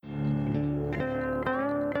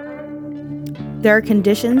There are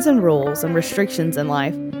conditions and rules and restrictions in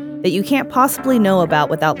life that you can't possibly know about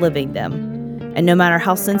without living them. And no matter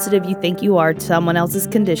how sensitive you think you are to someone else's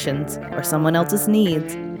conditions or someone else's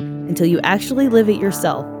needs, until you actually live it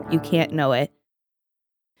yourself, you can't know it.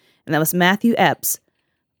 And that was Matthew Epps,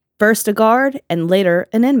 first a guard and later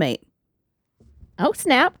an inmate. Oh,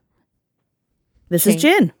 snap. This is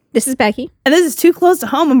Jen. This is Becky. And this is Too Close to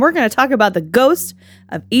Home, and we're going to talk about the ghost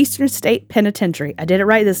of Eastern State Penitentiary. I did it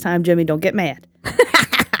right this time, Jimmy. Don't get mad.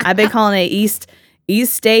 I've been calling it East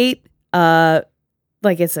State, like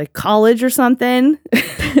it's a college or something.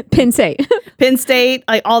 Penn State. Penn State,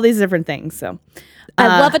 like all these different things. So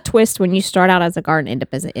I love a twist when you start out as a guard and end up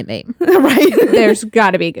as an inmate. Right. There's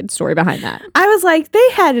got to be a good story behind that. I was like,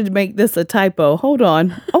 they had to make this a typo. Hold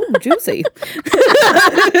on. Oh, juicy.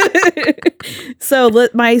 So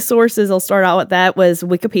my sources, I'll start out with that, was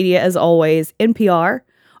Wikipedia, as always, NPR,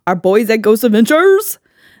 our boys at Ghost Adventures,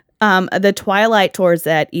 the Twilight Tours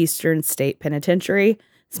at Eastern State Penitentiary,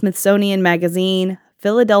 Smithsonian Magazine,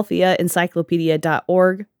 Philadelphia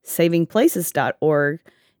Encyclopedia.org, savingplaces.org,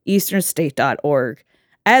 easternstate.org,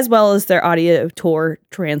 as well as their audio tour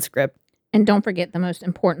transcript. And don't forget the most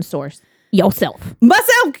important source, yourself.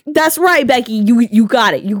 Myself. That's right, Becky. You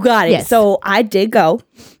got it. You got it. Yes. So I did go.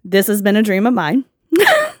 This has been a dream of mine.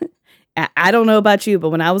 I don't know about you, but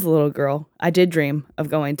when I was a little girl, I did dream of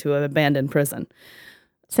going to an abandoned prison.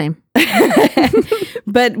 Same.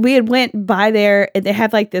 But we had went by there, and they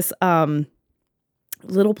had like this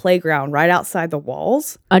little playground right outside the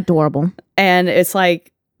walls. Adorable. And it's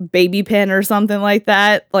like baby pen or something like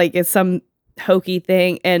that. Like it's some hokey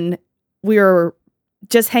thing. And we were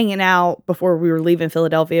just hanging out before we were leaving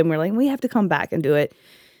Philadelphia, and we were like, we have to come back and do it.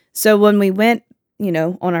 So when we went,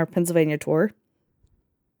 on our Pennsylvania tour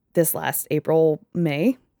this last April,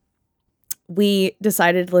 May, we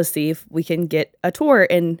decided, let's see if we can get a tour.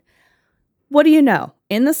 And what do you know?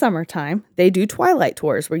 In the summertime, they do twilight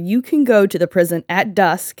tours where you can go to the prison at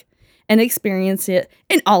dusk and experience it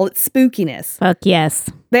in all its spookiness. Fuck yes.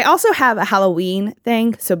 They also have a Halloween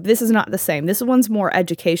thing, so this is not the same. This one's more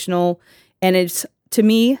educational, and it's, to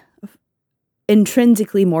me,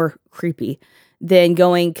 intrinsically more creepy than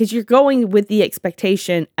going, because you're going with the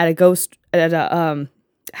expectation at a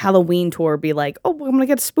Halloween tour, be like, oh, I'm going to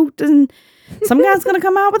get spooked and some guy's going to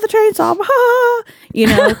come out with a chainsaw.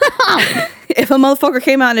 If a motherfucker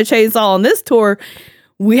came out in a chainsaw on this tour,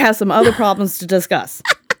 we have some other problems to discuss.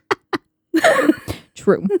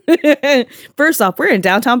 True. First off, we're in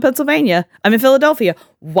downtown Pennsylvania. I'm in Philadelphia.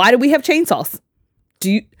 Why do we have chainsaws?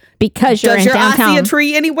 Because you're in downtown. Does your eye see a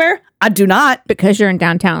tree anywhere? I do not. Because you're in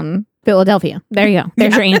downtown Philadelphia. There you go.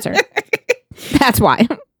 There's your answer. That's why.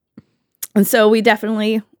 And so we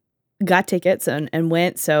definitely got tickets and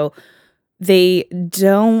went. So they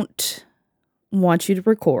don't want you to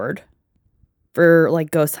record for like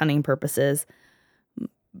ghost hunting purposes,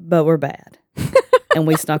 but we're bad. And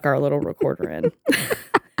we snuck our little recorder in.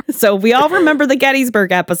 So we all remember the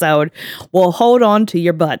Gettysburg episode. Well, hold on to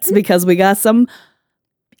your butts because we got some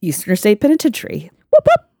Eastern State Penitentiary. Whoop,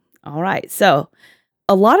 whoop. All right. So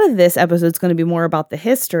a lot of this episode is going to be more about the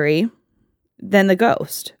history than the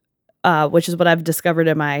ghost, which is what I've discovered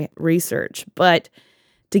in my research. But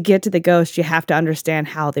to get to the ghost, you have to understand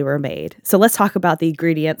how they were made. So let's talk about the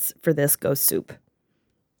ingredients for this ghost soup.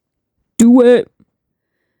 Do it.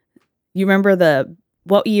 You remember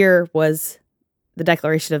what year was the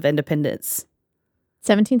Declaration of Independence?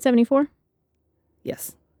 1774?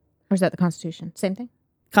 Yes. Or is that the Constitution? Same thing?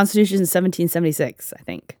 Constitution is 1776, I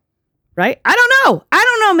think. Right? I don't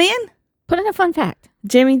know, man. Put in a fun fact.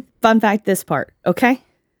 Jimmy, fun fact this part, okay?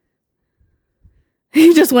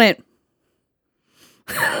 He just went.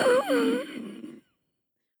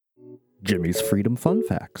 Jimmy's Freedom Fun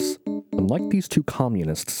Facts. Unlike these two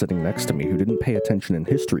communists sitting next to me who didn't pay attention in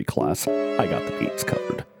history class, I got the dates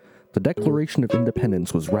covered. The Declaration of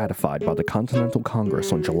Independence was ratified by the Continental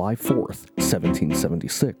Congress on July 4th,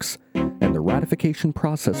 1776, and the ratification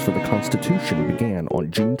process for the Constitution began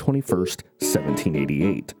on June 21st,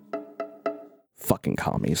 1788. Fucking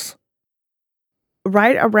commies.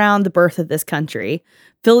 Right around the birth of this country,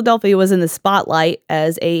 Philadelphia was in the spotlight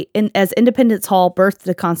as Independence Hall birthed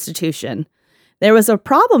the Constitution. There was a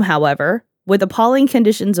problem, however, with appalling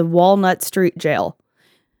conditions of Walnut Street Jail.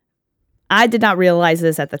 I did not realize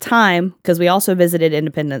this at the time because we also visited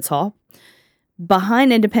Independence Hall.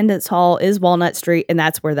 Behind Independence Hall is Walnut Street, and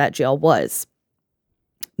that's where that jail was.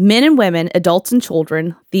 Men and women, adults and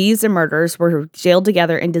children, thieves and murderers were jailed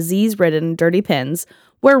together in disease-ridden, dirty pens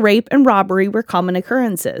where rape and robbery were common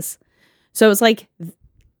occurrences. So it's like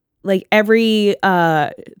every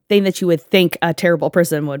thing that you would think a terrible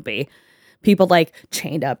prison would be. people like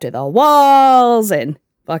chained up to the walls and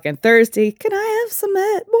fucking thirsty. Can I have some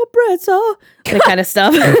more pretzel? That kind of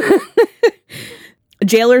stuff.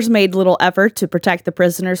 Jailers made little effort to protect the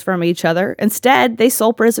prisoners from each other. Instead, they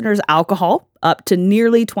sold prisoners alcohol, up to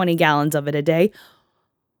nearly 20 gallons of it a day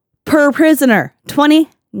per prisoner. 20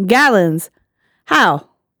 gallons. How?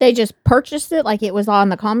 They just purchased it like it was on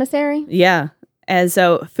the commissary? Yeah. And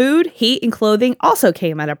so food, heat, and clothing also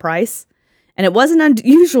came at a price. And it wasn't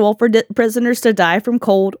unusual for prisoners to die from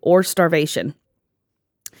cold or starvation.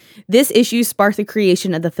 This issue sparked the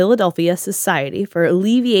creation of the Philadelphia Society for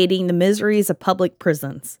Alleviating the Miseries of Public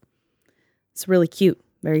Prisons. It's really cute.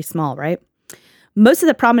 Very small, right? Most of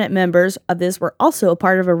the prominent members of this were also a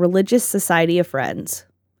part of a religious society of friends,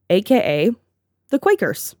 a.k.a. the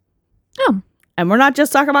Quakers. Oh. And we're not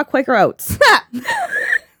just talking about Quaker Oats.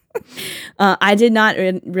 I did not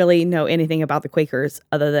really know anything about the Quakers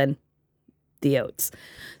other than the oats.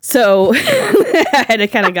 So I had to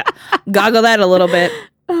kind of goggle that a little bit.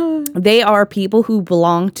 They are people who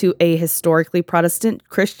belong to a historically Protestant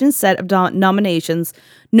Christian set of denominations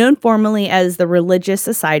known formally as the Religious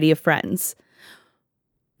Society of Friends.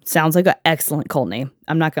 Sounds like an excellent cult name.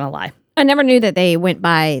 I'm not going to lie. I never knew that they went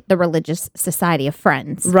by the Religious Society of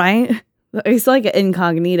Friends. Right? It's like an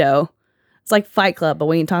incognito. It's like Fight Club, but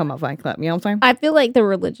we ain't talking about Fight Club. You know what I'm saying? I feel like the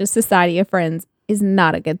Religious Society of Friends is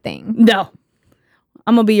not a good thing. No.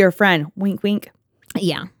 I'm going to be your friend. Wink, wink.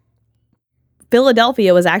 Yeah.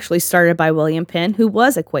 Philadelphia was actually started by William Penn, who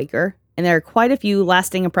was a Quaker, and there are quite a few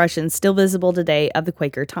lasting impressions still visible today of the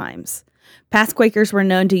Quaker times. Past Quakers were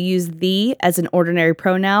known to use "thee" as an ordinary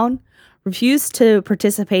pronoun, refused to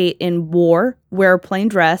participate in war, wear plain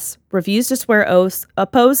dress, refused to swear oaths,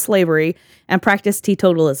 oppose slavery, and practice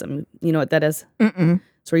teetotalism. You know what that is? Mm-mm.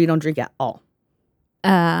 It's where you don't drink at all.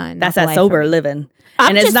 That's that that sober living.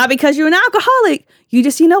 And it's not because you're an alcoholic. You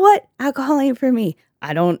just, you know what? Alcohol ain't for me.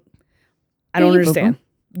 I don't understand.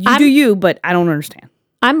 You do you, but I don't understand.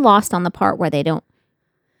 I'm lost on the part where they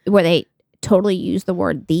totally use the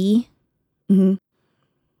word "thee." Mm-hmm.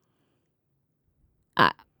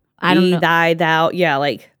 I don't know. Thou, thou. Yeah,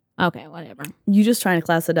 like. Okay, whatever. You just trying to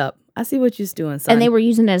class it up. I see what you're doing, son. And they were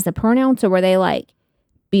using it as the pronoun, so were they like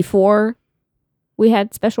before we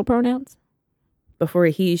had special pronouns? Before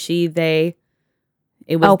he, she, they.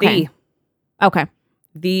 It was thee. Okay.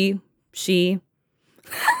 Thee, she,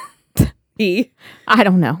 he. I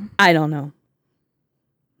don't know. I don't know.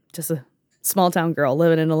 Just a small town girl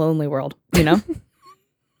living in a lonely world, you know?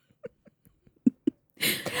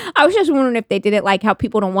 I was just wondering if they did it like how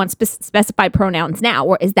people don't want specified pronouns now,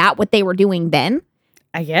 or is that what they were doing then?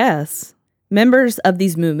 I guess. Members of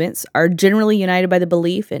these movements are generally united by the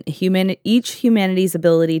belief in each humanity's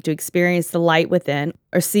ability to experience the light within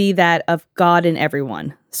or see that of God in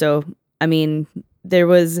everyone. So, I mean, at the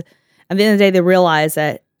end of the day, they realize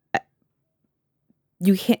that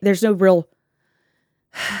you can't, there's no real,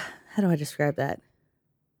 how do I describe that?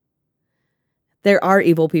 There are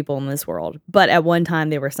evil people in this world, but at one time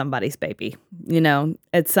they were somebody's baby. You know,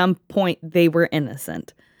 at some point they were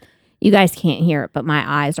innocent. You guys can't hear it, but my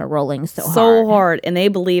eyes are rolling so hard. And they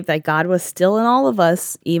believed that God was still in all of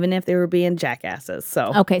us, even if they were being jackasses.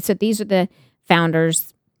 So okay, so these are the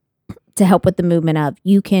founders to help with the movement of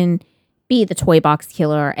you can be the toy box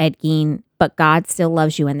killer or Ed Gein, but God still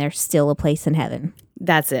loves you and there's still a place in heaven.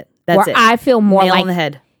 That's it. That's it. I feel more Nail like on the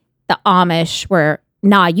head. The Amish where,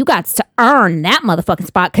 nah, you got to earn that motherfucking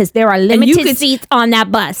spot because there are limited seats on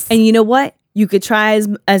that bus. And you know what? You could try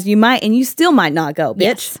as you might, and you still might not go, bitch.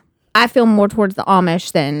 Yes. I feel more towards the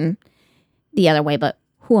Amish than the other way, but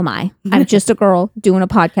who am I? I'm just a girl doing a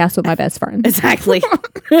podcast with my best friend. Exactly.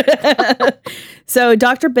 So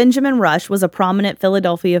Dr. Benjamin Rush was a prominent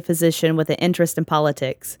Philadelphia physician with an interest in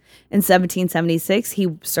politics. In 1776, he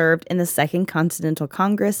served in the Second Continental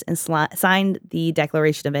Congress and signed the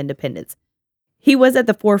Declaration of Independence. He was at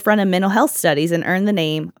the forefront of mental health studies and earned the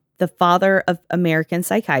name the father of American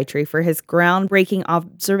psychiatry for his groundbreaking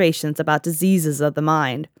observations about diseases of the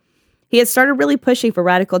mind. He had started really pushing for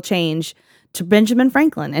radical change to Benjamin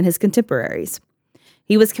Franklin and his contemporaries.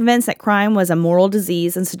 He was convinced that crime was a moral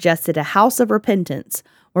disease and suggested a house of repentance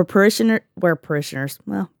where prisoners,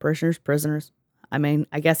 I mean,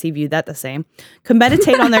 I guess he viewed that the same, could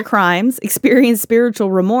meditate on their crimes, experience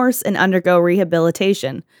spiritual remorse, and undergo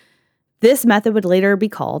rehabilitation. This method would later be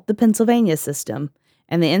called the Pennsylvania system,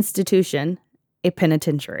 and the institution, a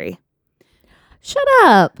penitentiary. Shut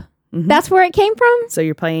up. Mm-hmm. That's where it came from? So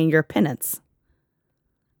you're paying your penance.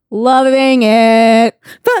 Loving it.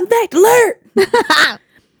 Fun fact alert!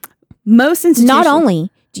 Most institutions... Not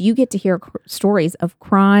only do you get to hear stories of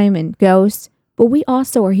crime and ghosts, but we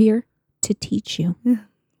also are here to teach you.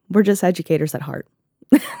 We're just educators at heart.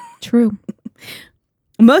 True.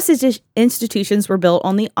 Most institutions were built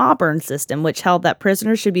on the Auburn system, which held that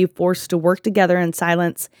prisoners should be forced to work together in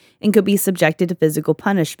silence and could be subjected to physical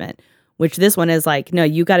punishment, which this one is like, no,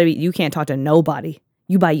 you can't talk to nobody.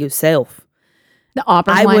 You by yourself. The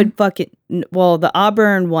Auburn one? The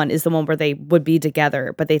Auburn one is the one where they would be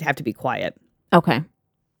together, but they'd have to be quiet. Okay.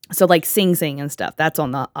 So like Sing Sing and stuff, that's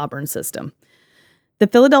on the Auburn system. The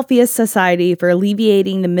Philadelphia Society for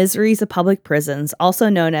Alleviating the Miseries of Public Prisons, also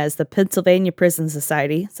known as the Pennsylvania Prison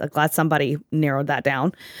Society, so glad somebody narrowed that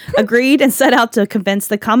down, agreed and set out to convince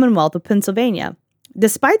the Commonwealth of Pennsylvania.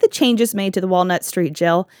 Despite the changes made to the Walnut Street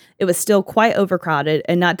Jail, it was still quite overcrowded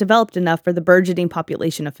and not developed enough for the burgeoning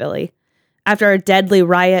population of Philly. After a deadly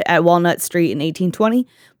riot at Walnut Street in 1820,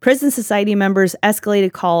 prison society members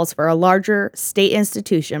escalated calls for a larger state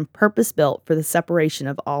institution purpose-built for the separation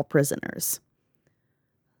of all prisoners.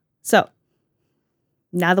 So,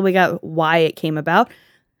 now that we got why it came about,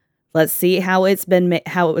 let's see how it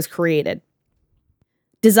was created.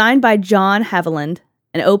 Designed by John Haviland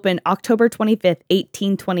and opened October 25th,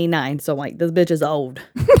 1829. So, like, this bitch is old.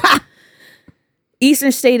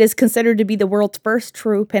 Eastern State is considered to be the world's first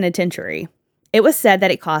true penitentiary. It was said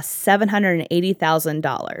that it cost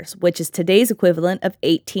 $780,000, which is today's equivalent of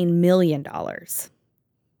 $18 million.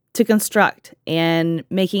 To construct, and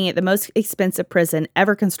making it the most expensive prison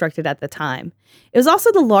ever constructed at the time. It was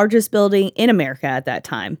also the largest building in America at that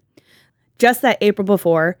time. Just that April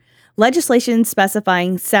before, legislation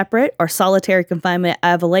specifying separate or solitary confinement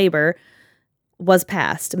of labor was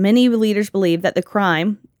passed. Many leaders believe that the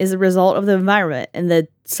crime is a result of the environment, and the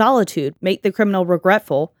solitude make the criminal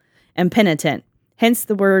regretful and penitent, hence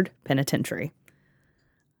the word penitentiary.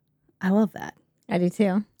 I love that. I do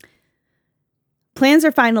too. Plans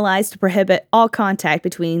are finalized to prohibit all contact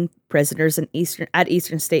between prisoners at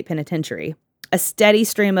Eastern State Penitentiary. A steady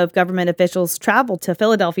stream of government officials traveled to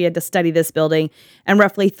Philadelphia to study this building, and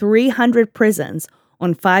roughly 300 prisons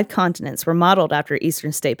on 5 continents were modeled after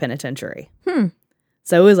Eastern State Penitentiary.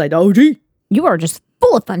 So it was like, oh, gee. You are just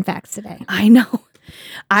full of fun facts today. I know.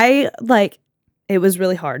 It was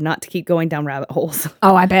really hard not to keep going down rabbit holes.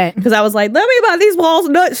 Oh, I bet. Because I was like, let me about these walls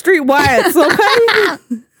Nut Street riots,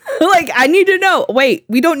 okay? Like, I need to know. Wait,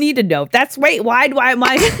 we don't need to know. Why am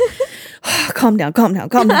I? Calm down.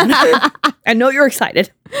 I know you're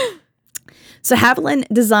excited. So Haviland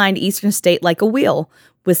designed Eastern State like a wheel,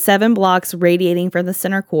 with 7 blocks radiating from the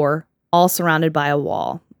center core, all surrounded by a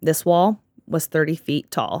wall. This wall was 30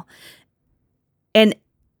 feet tall. And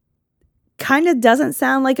kind of doesn't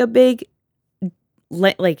sound like a big,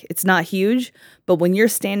 like it's not huge, but when you're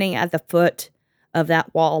standing at the foot of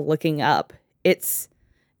that wall looking up, it's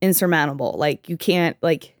insurmountable. Like, you can't,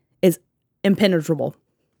 like, it's impenetrable.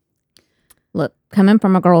 Look, coming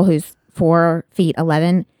from a girl who's 4 feet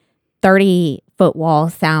 11, 30-foot wall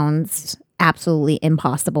sounds absolutely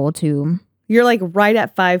impossible to. You're like right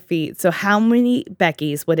at 5 feet. So how many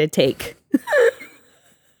Beckys would it take?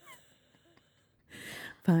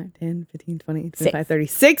 5, 10, 15, 20, 25, 30.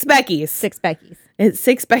 6 Beckys. 6 Beckys. It's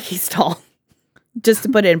 6 Beckys tall. Just to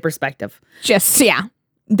put it in perspective. Yeah.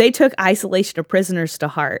 They took isolation of prisoners to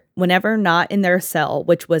heart. Whenever not in their cell,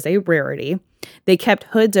 which was a rarity, they kept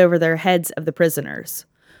hoods over their heads of the prisoners.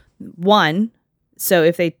 One, so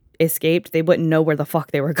if they escaped, they wouldn't know where the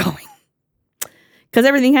fuck they were going. Because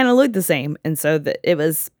everything kind of looked the same. And so it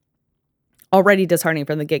was already disheartening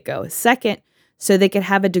from the get-go. Second, so they could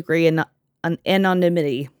have a degree in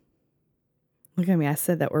anonymity. Look at me, I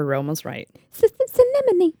said that word almost right.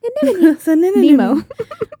 Nemo.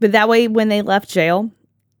 But that way, when they left jail,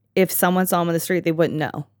 if someone saw them on the street, they wouldn't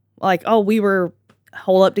know. Like, oh, we were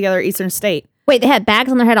holed up together at Eastern State. Wait, they had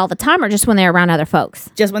bags on their head all the time, or just when they were around other folks?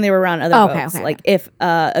 Just when they were around other folks. Okay. Like, if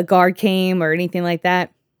a guard came or anything like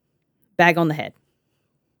that, bag on the head.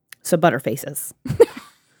 So butterfaces.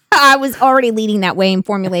 I was already leading that way and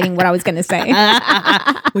formulating what I was going to say.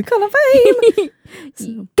 We call it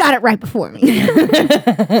fame. Got it right before me.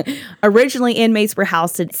 Originally, inmates were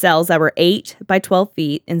housed in cells that were 8 by 12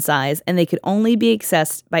 feet in size, and they could only be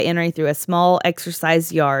accessed by entering through a small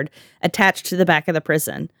exercise yard attached to the back of the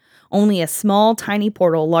prison. Only a small, tiny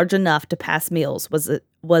portal large enough to pass meals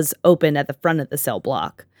was open at the front of the cell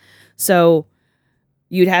block. So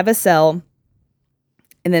you'd have a cell,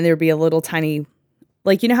 and then there'd be a little tiny,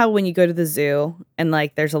 like, you know how when you go to the zoo and,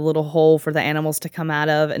 like, there's a little hole for the animals to come out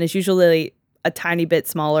of, and it's usually a tiny bit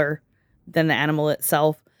smaller than the animal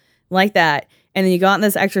itself, like that. And then you go on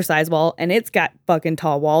this exercise wall, and it's got fucking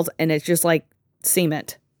tall walls, and it's just like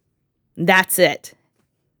cement. That's it.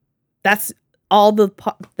 That's all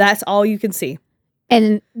you can see.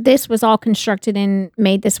 And this was all constructed and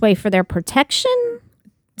made this way for their protection?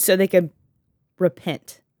 so they could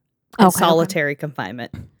repent in solitary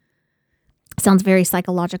confinement. Sounds very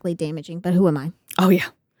psychologically damaging, but who am I? Oh, yeah.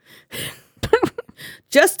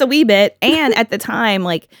 Just a wee bit. And at the time,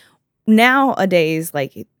 like nowadays,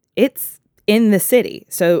 like it's in the city.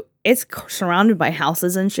 So it's surrounded by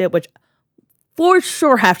houses and shit, which for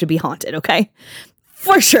sure have to be haunted, okay?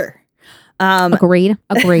 For sure. Agreed.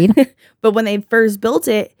 But when they first built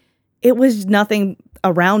it, it was nothing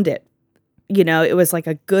around it. You know, it was like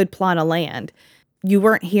a good plot of land. You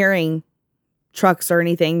weren't hearing trucks or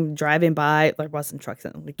anything driving by. There wasn't trucks.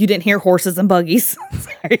 Like, you didn't hear horses and buggies.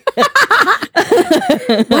 Sorry.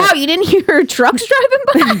 Wow, you didn't hear trucks driving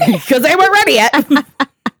by? Because they weren't ready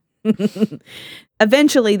yet.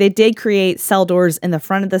 Eventually, they did create cell doors in the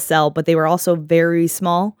front of the cell, but they were also very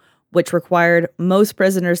small, which required most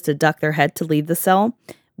prisoners to duck their head to leave the cell,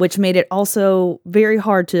 which made it also very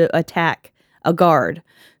hard to attack a guard.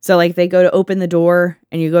 So, like, they go to open the door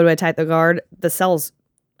and you go to attack the guard, the cell's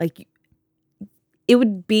like,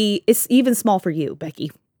 it's even small for you,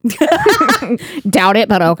 Becky. Doubt it,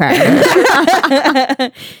 but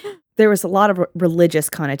okay. There was a lot of religious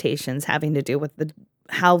connotations having to do with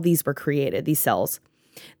how these were created, these cells.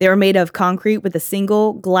 They were made of concrete with a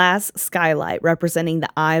single glass skylight representing the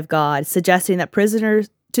eye of God, suggesting that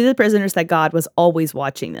the prisoners that God was always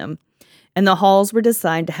watching them. And the halls were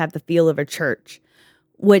designed to have the feel of a church,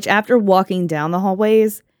 which after walking down the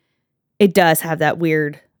hallways, it does have that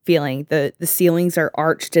weird feeling. The ceilings are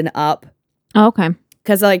arched and up. Oh, okay.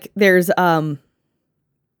 Because like there's I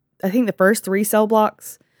think the first 3 cell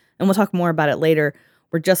blocks, and we'll talk more about it later,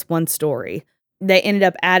 were just one story. They ended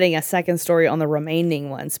up adding a second story on the remaining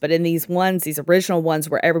ones. But in these original ones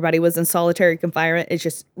where everybody was in solitary confinement, it's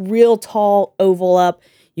just real tall, oval up.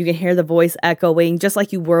 You can hear the voice echoing just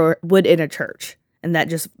like you would in a church. And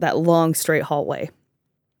that long straight hallway.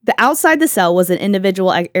 The outside the cell was an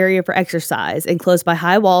individual area for exercise, enclosed by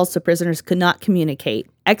high walls so prisoners could not communicate.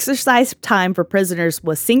 Exercise time for prisoners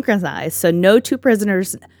was synchronized, so no 2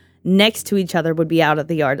 prisoners next to each other would be out at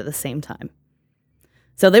the yard at the same time.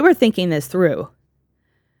 So they were thinking this through.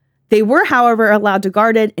 They were, however, allowed to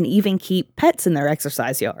guard it and even keep pets in their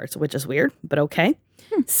exercise yards, which is weird, but okay.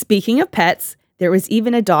 Speaking of pets, there was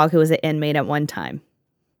even a dog who was an inmate at one time.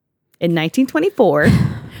 In 1924...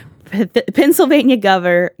 Pennsylvania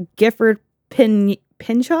Governor Gifford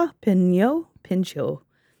Pinchot, I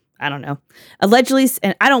don't know, allegedly,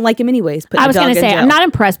 and I don't like him anyways. I was going to say, I'm not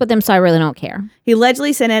impressed with him, so I really don't care. He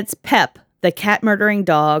allegedly sentenced Pep, the cat murdering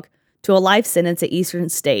dog, to a life sentence at Eastern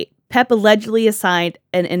State. Pep was allegedly assigned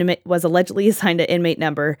an inmate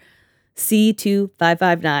number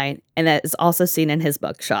C2559, and that is also seen in his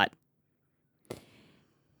mugshot.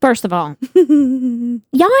 First of all, y'all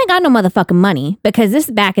ain't got no motherfucking money because this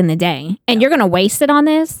is back in the day, and you're going to waste it on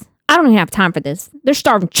this? I don't even have time for this. They're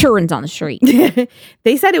starving children on the street.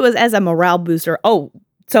 They said it was as a morale booster. Oh,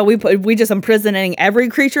 so we just imprisoning every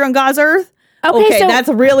creature on God's earth? Okay, so that's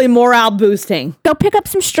really morale boosting. Go pick up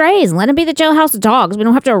some strays and let them be the jailhouse dogs. We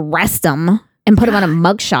don't have to arrest them and put them on a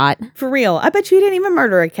mugshot. For real. I bet you he didn't even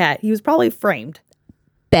murder a cat. He was probably framed.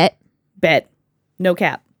 Bet. No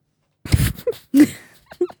cap.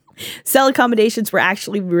 Cell accommodations were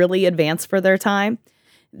actually really advanced for their time.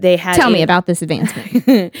 They had Tell me about this advancement.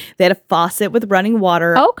 They had a faucet with running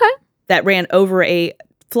water that ran over a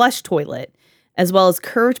flush toilet, as well as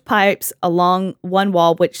curved pipes along one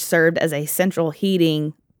wall, which served as a central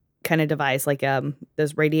heating kind of device, like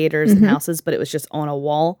those radiators in houses, but it was just on a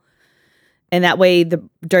wall. And that way,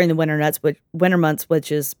 during the winter months,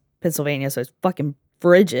 which is Pennsylvania, so it's fucking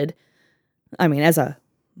frigid. I mean, as a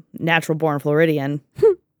natural-born Floridian...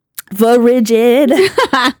 Frigid.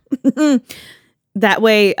 That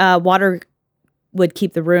way, water would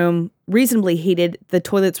keep the room reasonably heated. The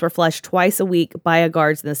toilets were flushed twice a week by a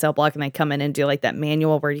guards in the cell block, and they come in and do like that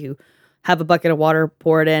manual where you have a bucket of water,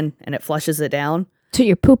 pour it in, and it flushes it down. So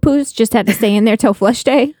your poo-poos just have to stay in there till flush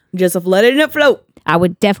day? Just letting it float. I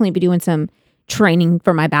would definitely be doing some training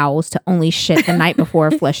for my bowels to only shit the night before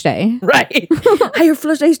flush day. Right. Hey, your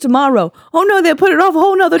flush day's tomorrow. Oh no, they put it off a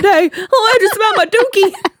whole nother day. Oh, I just smell my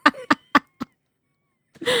dookie.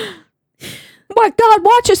 My God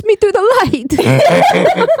watches me through the light.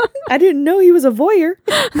 I didn't know he was a voyeur.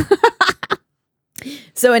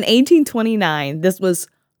 So in 1829, this was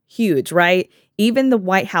huge, right? Even the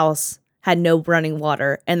White House had no running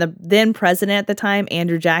water. And the then president at the time,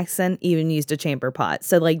 Andrew Jackson, even used a chamber pot.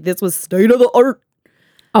 So like this was state of the art.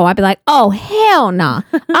 Oh, I'd be like, oh, hell nah.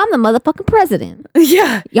 I'm the motherfucking president.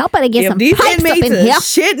 Yeah. Y'all better get some pipes up in here.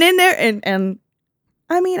 Shitting in there. And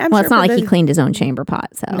I mean, I'm well, sure it's not like he cleaned his own chamber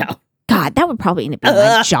pot. So no. God, that would probably end up being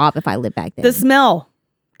my job if I lived back there. The smell.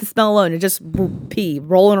 the smell alone, and just pee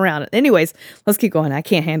rolling around. Anyways, let's keep going. I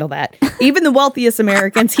can't handle that. Even the wealthiest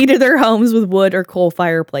Americans heated their homes with wood or coal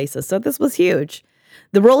fireplaces. So this was huge.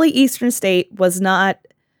 The rolly Eastern state was not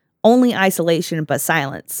only isolation, but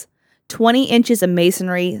silence. 20 inches of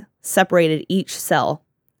masonry separated each cell.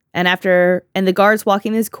 And the guards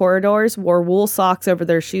walking these corridors wore wool socks over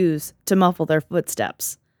their shoes to muffle their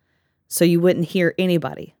footsteps. So you wouldn't hear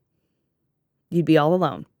anybody. You'd be all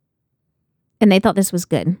alone. And they thought this was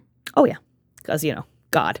good. Oh, yeah. Because,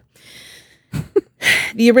 God.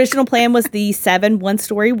 The original plan was the 7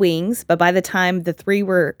 one-story wings, but by the time the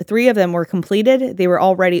three of them were completed, they were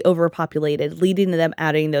already overpopulated, leading to them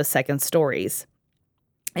adding those second stories.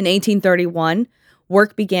 In 1831,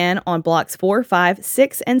 work began on blocks 4, 5,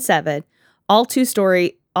 6, and 7, all two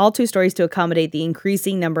stories to accommodate the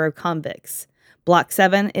increasing number of convicts. Block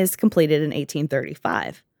 7 is completed in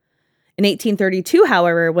 1835. In 1832,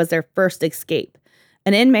 however, was their first escape.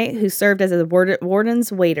 An inmate who served as a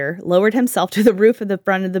warden's waiter lowered himself to the roof of the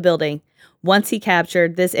front of the building. Once he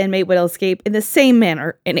captured, this inmate would escape in the same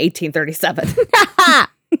manner in 1837.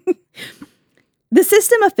 The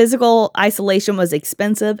system of physical isolation was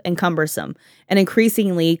expensive and cumbersome, and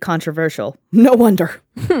increasingly controversial. No wonder.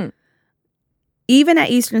 Even at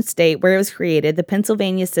Eastern State, where it was created, the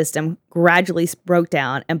Pennsylvania system gradually broke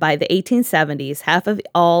down, and by the 1870s, half of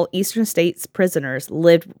all Eastern State's prisoners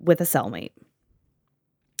lived with a cellmate.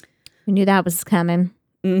 We knew that was coming.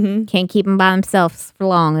 Mm-hmm. Can't keep them by themselves for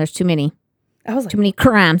long. There's too many. I was like, too many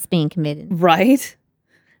crimes being committed. Right?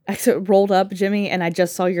 I rolled up, Jimmy, and I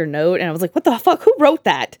just saw your note, and I was like, what the fuck? Who wrote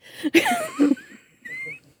that?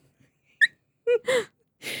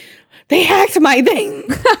 They hacked my thing.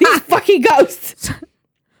 These fucking ghosts.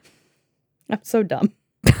 I'm so dumb.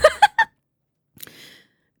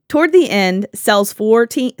 Toward the end, cell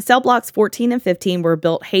blocks 14 and 15 were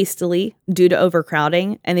built hastily due to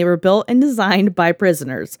overcrowding, and they were built and designed by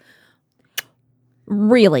prisoners.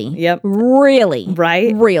 Really? Yep. Really?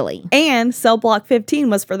 Right? Really? And cell block 15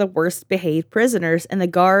 was for the worst behaved prisoners, and the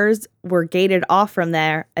guards were gated off from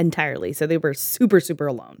there entirely, so they were super, super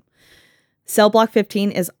alone. Cell block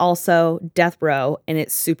 15 is also death row, and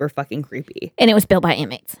it's super fucking creepy. And it was built by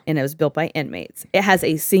inmates. It has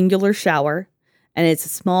a singular shower, and it's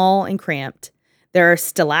small and cramped. There are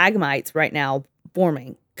stalagmites right now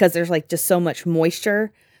forming because there's like just so much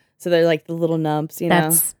moisture. So they're like the little nubs, you know?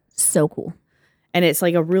 That's so cool. And it's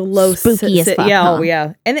like a real low... Spooky as fuck, yeah, huh? oh,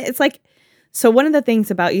 yeah. And it's like... So one of the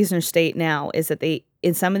things about Eastern State now is that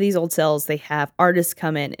in some of these old cells, they have artists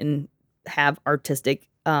come in and have artistic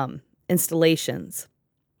installations.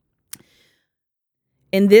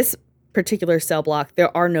 In this particular cell block,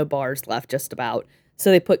 there are no bars left just about.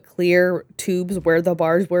 So they put clear tubes where the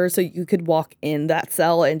bars were so you could walk in that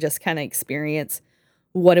cell and just kind of experience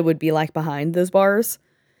what it would be like behind those bars,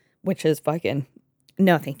 which is fucking...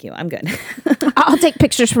 No, thank you. I'm good. I'll take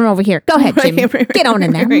pictures from over here. Go ahead, Jimmy. Get on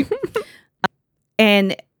in there. Right.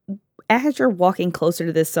 And as you're walking closer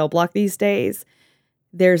to this cell block these days,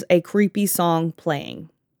 there's a creepy song playing.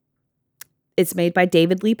 It's made by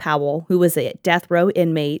David Lee Powell, who was a death row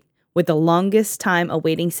inmate with the longest time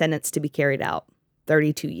awaiting sentence to be carried out,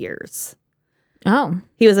 32 years. Oh.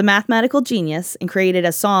 He was a mathematical genius and created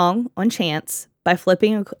a song on chance by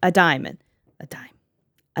flipping a dime.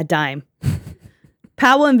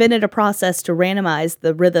 Powell invented a process to randomize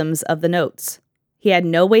the rhythms of the notes. He had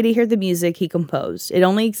no way to hear the music he composed. It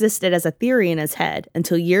only existed as a theory in his head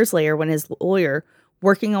until years later when his lawyer,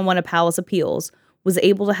 working on one of Powell's appeals, was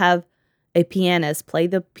able to have a pianist play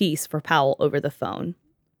the piece for Powell over the phone.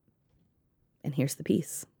 And here's the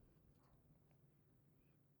piece.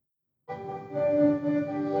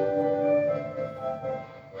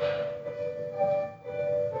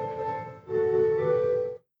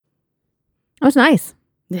 That was nice.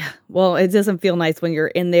 Yeah, well, it doesn't feel nice when you're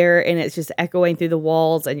in there and it's just echoing through the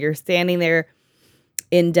walls and you're standing there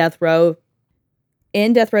in death row.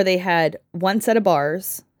 In death row, they had one set of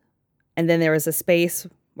bars, and then there was a space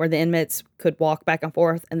where the inmates could walk back and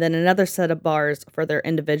forth, and then another set of bars for their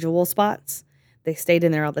individual spots. They stayed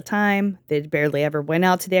in there all the time. They barely ever went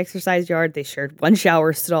out to the exercise yard. They shared one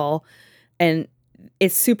shower stall, and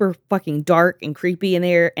it's super fucking dark and creepy in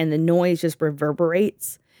there, and the noise just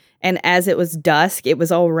reverberates. And as it was dusk, it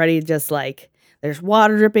was already just like, there's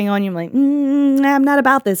water dripping on you. I'm like, I'm not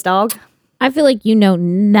about this, dog. I feel like you know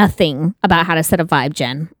nothing about how to set a vibe,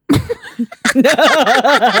 Jen.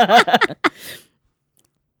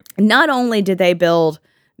 Not only did they build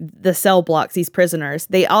the cell blocks, these prisoners,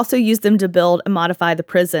 they also used them to build and modify the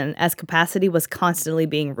prison as capacity was constantly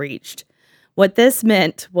being reached. What was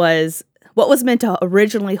meant to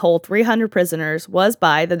originally hold 300 prisoners was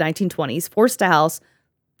by the 1920s forced to house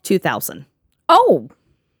 2,000. Oh.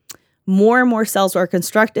 More and more cells were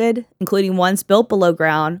constructed, including ones built below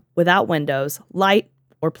ground without windows, light,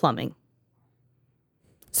 or plumbing.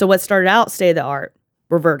 So what started out state of the art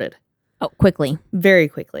reverted. Oh, quickly. Very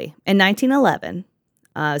quickly. In 1911,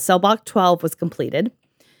 cell block 12 was completed,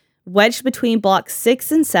 wedged between blocks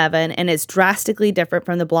 6 and 7, and it's drastically different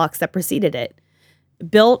from the blocks that preceded it.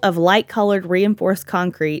 Built of light-colored reinforced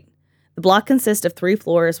concrete, the block consists of 3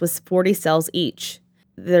 floors with 40 cells each.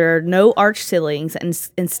 There are no arched ceilings, and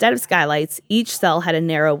instead of skylights, each cell had a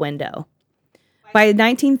narrow window. By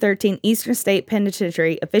 1913, Eastern State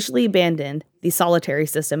Penitentiary officially abandoned the solitary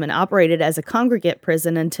system and operated as a congregate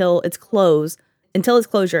prison until its closure in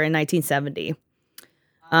 1970. In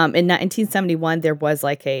 1971, there was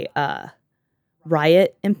like a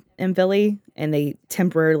riot in Philly, and they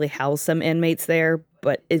temporarily housed some inmates there,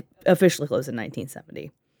 but it officially closed in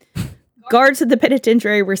 1970. Guards at the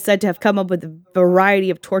penitentiary were said to have come up with a variety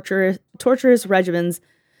of torturous regimens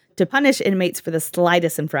to punish inmates for the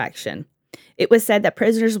slightest infraction. It was said that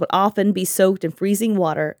prisoners would often be soaked in freezing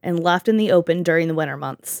water and left in the open during the winter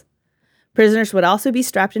months. Prisoners would also be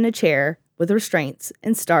strapped in a chair with restraints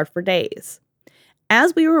and starved for days.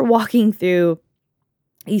 As we were walking through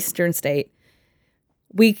Eastern State,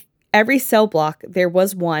 every cell block, there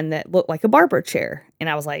was one that looked like a barber chair. And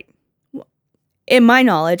I was like, in my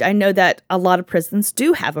knowledge, I know that a lot of prisons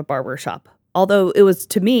do have a barber shop. Although it was,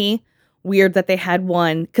 to me, weird that they had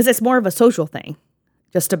one, because it's more of a social thing,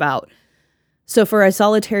 just about. So for a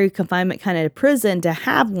solitary confinement kind of prison to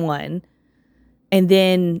have one, and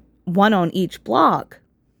then one on each block,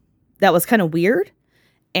 that was kind of weird.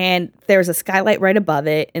 And there's a skylight right above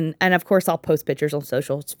it. And of course, I'll post pictures on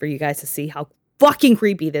socials for you guys to see how fucking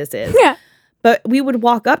creepy this is. Yeah. But we would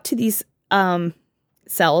walk up to these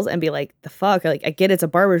cells and be like, the fuck? Like, I get it's a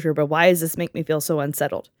barber chair, but why does this make me feel so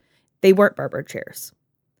unsettled? They weren't barber chairs.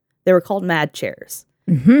 They were called mad chairs.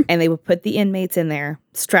 Mm-hmm. And they would put the inmates in there,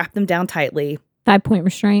 strap them down tightly. 5-point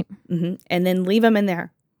restraint. Mm-hmm, and then leave them in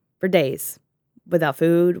there for days without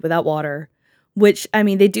food, without water. Which, I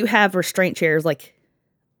mean, they do have restraint chairs like,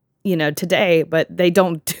 you know, today, but they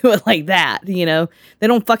don't do it like that, you know? They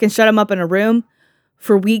don't fucking shut them up in a room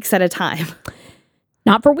for weeks at a time.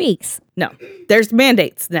 Not for weeks. No. There's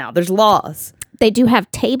mandates now. There's laws. They do have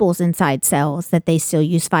tables inside cells that they still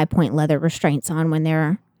use 5-point leather restraints on when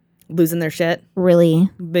they're losing their shit. Really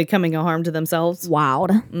becoming a harm to themselves. Wild.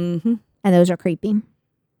 Mm-hmm. And those are creepy.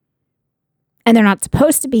 And they're not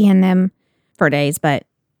supposed to be in them for days, but,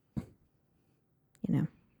 you know.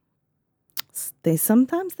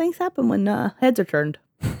 Sometimes things happen when heads are turned.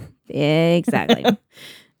 Exactly.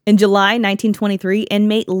 In July 1923,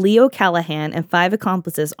 inmate Leo Callahan and 5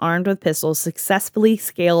 accomplices armed with pistols successfully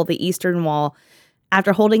scaled the eastern wall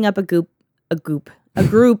after holding up a group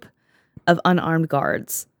of unarmed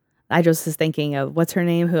guards. I just was thinking of, what's her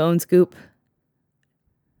name, who owns Goop?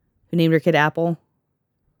 Who named her kid Apple?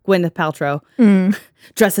 Gwyneth Paltrow.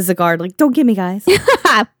 Dressed as a guard, like, don't get me, guys.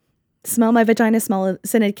 Smell my vagina, smell a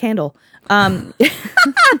scented candle.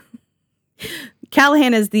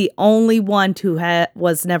 Callahan is the only one who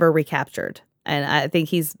was never recaptured. And I think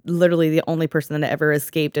he's literally the only person that ever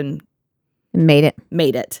escaped and made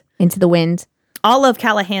it. Into the wind. All of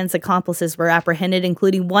Callahan's accomplices were apprehended,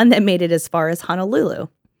 including one that made it as far as Honolulu.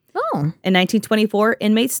 Oh. In 1924,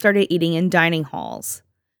 inmates started eating in dining halls.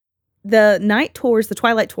 The night tours, the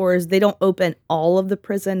twilight tours, they don't open all of the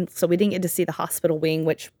prison, so we didn't get to see the hospital wing,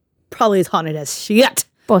 which probably is haunted as shit.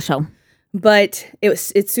 For sure. But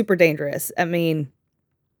it's super dangerous. I mean,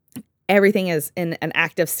 everything is in an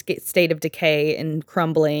active state of decay and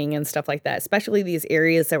crumbling and stuff like that, especially these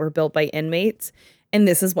areas that were built by inmates. And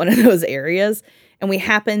this is one of those areas. And we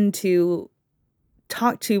happened to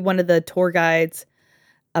talk to one of the tour guides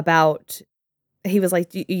about, he was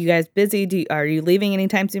like, you guys busy? Are you leaving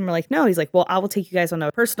anytime soon? We're like, no. He's like, well, I will take you guys on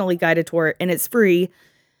a personally guided tour, and it's free.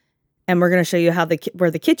 And we're going to show you how where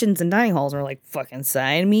the kitchens and dining halls are. Like, fucking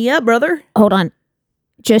sign me up, brother. Hold on.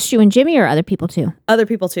 Just you and Jimmy, or other people too? Other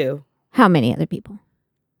people too. How many other people?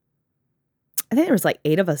 I think there was like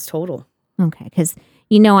 8 of us total. Okay. Because,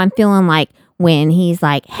 I'm feeling like when he's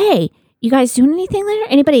like, hey, you guys doing anything later?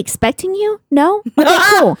 Anybody expecting you? No? Okay,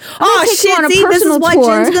 cool. Oh, shit. See, this is why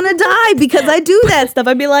Jen's going to die, because I do that stuff.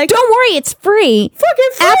 I'd be like, don't worry. It's free. Fucking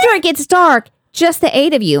free. After it gets dark, just the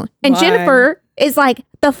 8 of you. And Why? Jennifer is like,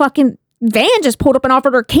 the fucking van just pulled up and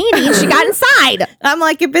offered her candy and she got inside. I'm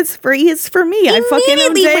like, if it's free, it's for me. I fucking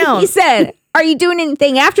am down. When he said, are you doing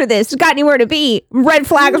anything after this? Got anywhere to be? Red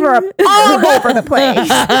flags were all over the place.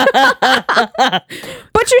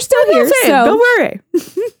 But you're still here, so don't worry.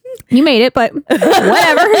 You made it, but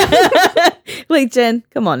whatever. Like, Jen,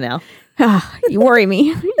 come on now. You worry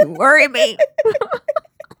me. You worry me.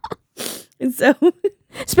 And so,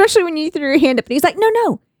 Especially when you threw your hand up and he's like,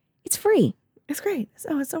 no, it's free. it's great.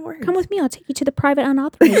 So it's no worries. Come with me. I'll take you to the private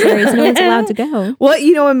unauthorized areas. No one's allowed to go. Well,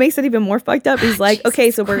 you know what makes it even more fucked up? He's like, okay,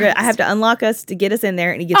 so I have to unlock us to get us in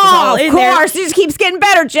there, and he gets us all in there. Of course. It just keeps getting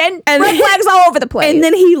better, Jen. And Red flags all over the place. And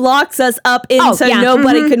then he locks us up in so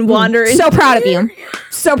nobody can wander in. So proud of you.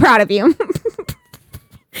 So proud of you.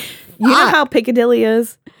 You know how Piccadilly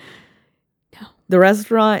is? No. The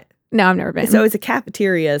restaurant? No, I've never been. So it's a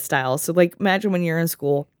cafeteria style. So like imagine when you're in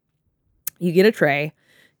school, you get a tray,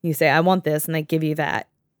 you say, I want this, and they give you that.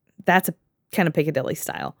 That's a kind of Piccadilly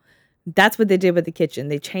style. That's what they did with the kitchen.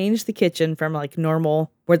 They changed the kitchen from like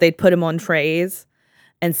normal, where they'd put them on trays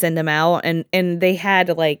and send them out. And they had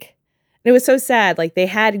like, it was so sad. Like they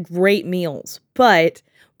had great meals, but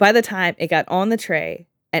by the time it got on the tray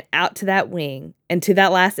and out to that wing and to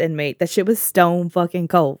that last inmate, that shit was stone fucking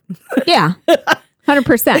cold. Yeah.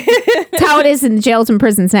 100%. That's how it is in jails and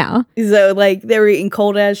prisons now. So like they were eating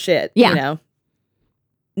cold as shit. Yeah. You know.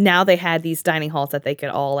 Now they had these dining halls that they could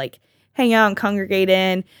all like hang out and congregate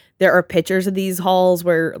in. There are pictures of these halls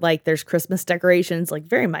where like there's Christmas decorations, like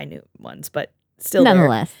very minute ones, but still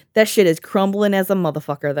Nonetheless. That shit is crumbling as a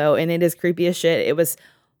motherfucker though, and it is creepy as shit. It was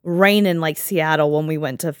raining like Seattle when we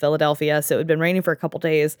went to Philadelphia, so it had been raining for a couple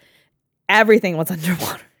days. Everything was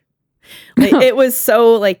underwater. Like it was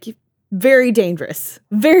so like very dangerous.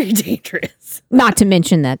 Very dangerous. Not to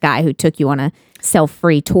mention the guy who took you on a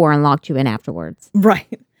self-free tour and locked you in afterwards.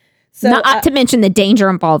 Right. So Not to mention the danger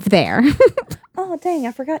involved there. Oh, dang,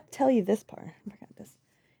 I forgot to tell you this part. I forgot this.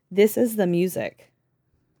 This is the music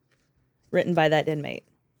written by that inmate.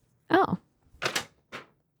 Oh.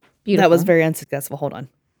 Beautiful. That was very unsuccessful. Hold on.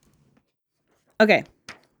 Okay.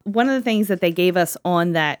 One of the things that they gave us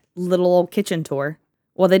on that little old kitchen tour,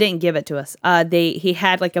 well, they didn't give it to us. He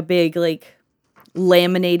had like a big like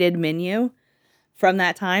laminated menu from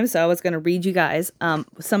that time. So I was going to read you guys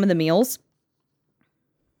some of the meals.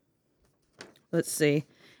 Let's see.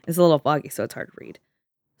 It's a little foggy, so it's hard to read.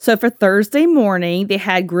 So for Thursday morning, they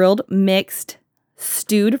had grilled mixed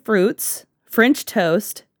stewed fruits, French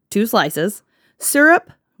toast, 2 slices, syrup,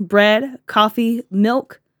 bread, coffee,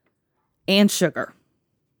 milk, and sugar.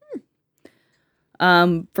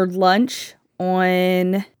 For lunch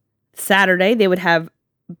on Saturday, they would have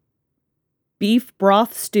beef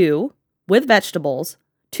broth stew with vegetables,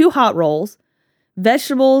 2 hot rolls,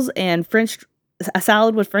 vegetables and a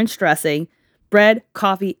salad with French dressing, bread,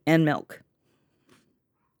 coffee, and milk.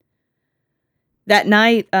 That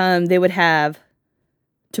night, they would have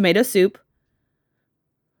tomato soup,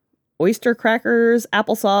 oyster crackers,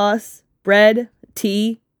 applesauce, bread,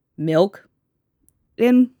 tea, milk,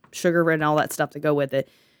 and sugar and all that stuff to go with it.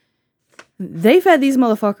 They fed these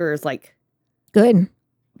motherfuckers like good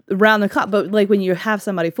around the clock, but like when you have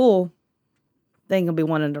somebody full, they ain't gonna be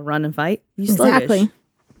wanting to run and fight. You sluggish. Exactly.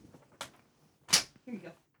 Here you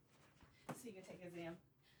go. So you can take an exam.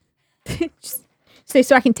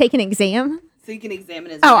 So I can take an exam? So you can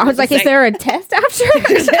examine his. Oh, I was like, is there a test after?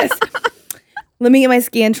 Let me get my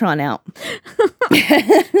Scantron out.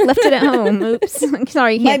 Left it at home. Oops.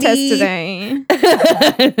 Sorry, you can't test today.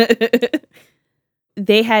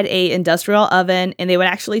 They had a industrial oven, and they would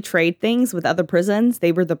actually trade things with other prisons.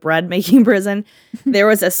 They were the bread making prison. There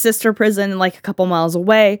was a sister prison like a couple miles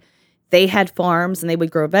away. They had farms, and they would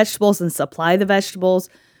grow vegetables and supply the vegetables.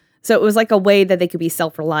 So it was like a way that they could be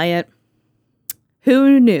self-reliant.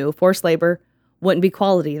 Who knew forced labor wouldn't be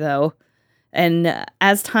quality, though? And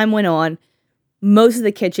as time went on, most of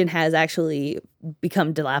the kitchen has actually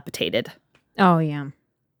become dilapidated. Oh, yeah.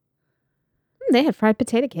 They had fried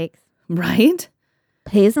potato cakes. Right?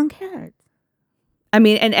 Peas and carrots. I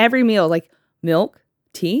mean, and every meal, like milk,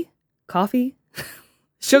 tea, coffee,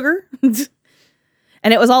 sugar.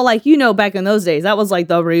 And it was all like, back in those days, that was like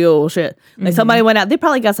the real shit. Like somebody went out, they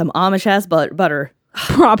probably got some Amish ass butter.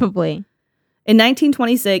 Probably. In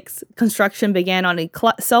 1926, construction began on a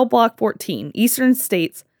cell block 14, Eastern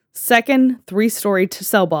State's second 3-story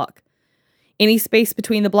cell block. Any space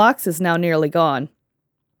between the blocks is now nearly gone.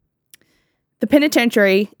 The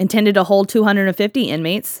penitentiary, intended to hold 250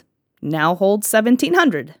 inmates, now holds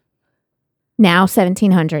 1,700. Now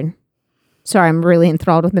 1,700. Sorry, I'm really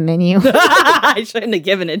enthralled with the menu. I shouldn't have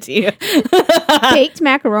given it to you. Baked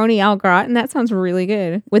macaroni au gratin. That sounds really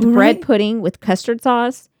good. With bread pudding, with custard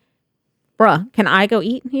sauce. Bruh, can I go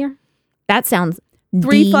eat here? That sounds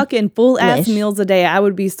 3 fucking full-ass meals a day. I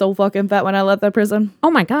would be so fucking fat when I left that prison. Oh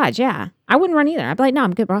my God, yeah. I wouldn't run either. I'd be like, no,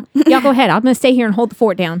 I'm good, bro. Y'all go ahead. I'm going to stay here and hold the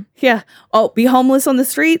fort down. Yeah. Oh, be homeless on the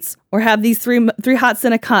streets or have these three hots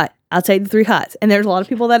in a cot. I'll take the 3 hots. And there's a lot of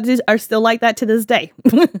people that are still like that to this day.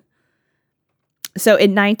 So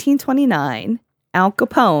in 1929, Al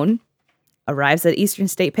Capone arrives at Eastern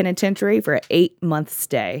State Penitentiary for an 8-month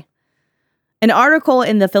stay. An article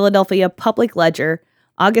in the Philadelphia Public Ledger,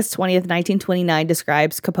 August 20th, 1929,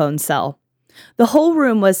 describes Capone's cell. The whole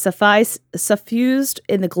room was suffused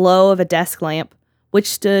in the glow of a desk lamp, which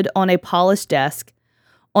stood on a polished desk.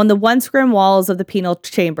 On the one-scrim walls of the penal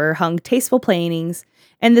chamber hung tasteful paintings,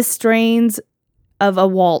 and the strains of a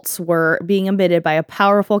waltz were being emitted by a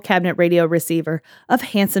powerful cabinet radio receiver of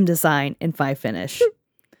handsome design and fine finish.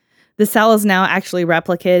 The cell is now actually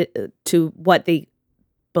replicated to what they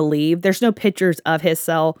believe. There's no pictures of his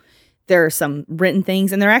cell. There are some written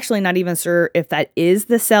things, and they're actually not even sure if that is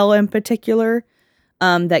the cell in particular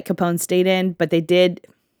that Capone stayed in, but they did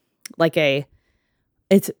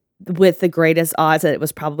it's with the greatest odds that it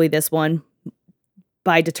was probably this one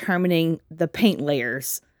by determining the paint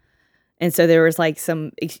layers. And so there was like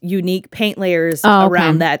some unique paint layers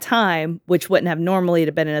around that time, which wouldn't have normally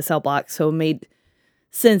been in a cell block. So it made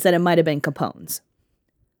sense that it might have been Capone's.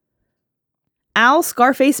 Al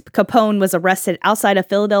Scarface Capone was arrested outside a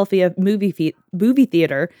Philadelphia movie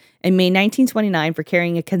theater in May 1929 for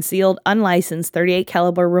carrying a concealed, unlicensed .38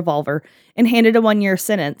 caliber revolver and handed a 1-year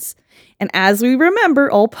sentence. And as we remember,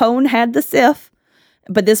 old Pone had the SIF,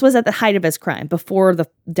 but this was at the height of his crime, before the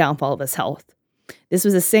downfall of his health. This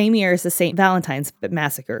was the same year as the St. Valentine's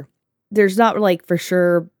massacre. There's not like for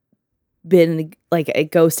sure been like a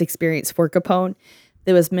ghost experience for Capone.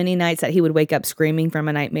 There was many nights that he would wake up screaming from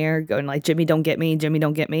a nightmare, going like, Jimmy, don't get me, Jimmy,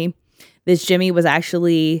 don't get me. This Jimmy was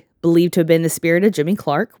actually believed to have been the spirit of Jimmy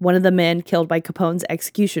Clark, one of the men killed by Capone's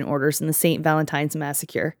execution orders in the St. Valentine's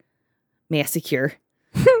massacre.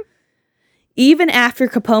 Even after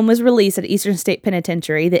Capone was released at Eastern State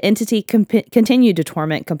Penitentiary, the entity continued to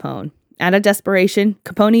torment Capone. Out of desperation,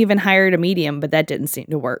 Capone even hired a medium, but that didn't seem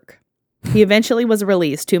to work. He eventually was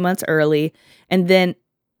released 2 months early than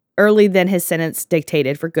his sentence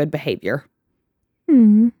dictated for good behavior.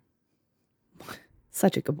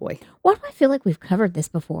 Such a good boy. Why do I feel like we've covered this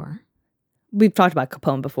before? We've talked about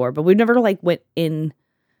Capone before, but we've never went in.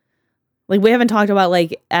 We haven't talked about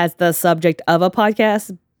as the subject of a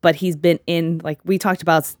podcast, but he's been in we talked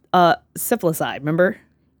about syphilicide. Remember?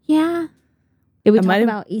 Yeah. Did we talk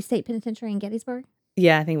about East State Penitentiary in Gettysburg?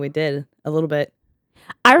 Yeah, I think we did a little bit.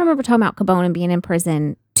 I remember talking about Capone and being in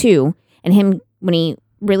prison too, and him when he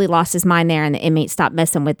really lost his mind there, and the inmates stopped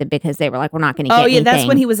messing with it because they were like, "We're not going to get anything." That's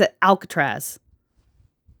when he was at Alcatraz.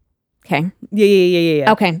 Okay.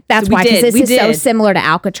 Yeah. Okay, that's why, because this is so similar to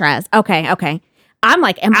Alcatraz. Okay. I'm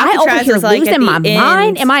like, am I over here losing my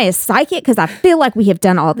mind? Am I a psychic? Because I feel like we have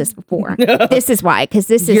done all this before. This is why, because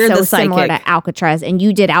this is so similar to Alcatraz, and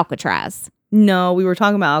you did Alcatraz. No, we were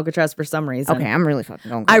talking about Alcatraz for some reason. Okay, I'm really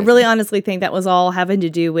fucking going crazy. I really honestly think that was all having to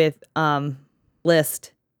do with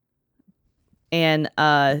List and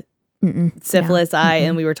syphilis.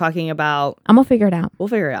 And we were talking about... I'm going to figure it out. We'll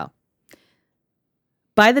figure it out.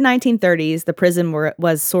 By the 1930s, the prison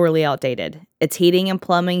was sorely outdated. Its heating and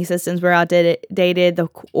plumbing systems were outdated. The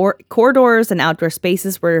corridors and outdoor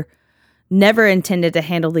spaces were never intended to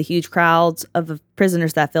handle the huge crowds of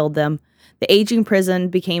prisoners that filled them. The aging prison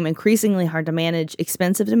became increasingly hard to manage,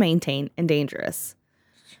 expensive to maintain, and dangerous.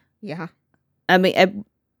 Yeah. I mean,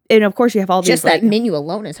 and of course you have all these... Just that menu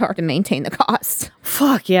alone is hard to maintain the cost.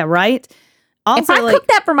 Fuck, yeah, right? Also, if I cooked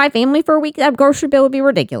that for my family for a week, that grocery bill would be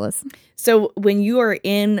ridiculous. So when you are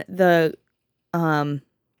in the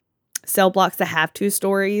cell blocks that have 2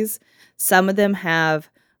 stories, some of them have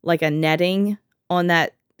a netting on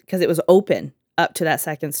that because it was open up to that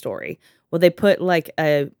second story. Well, they put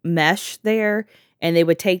a mesh there, and they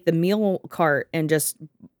would take the meal cart and just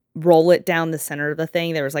roll it down the center of the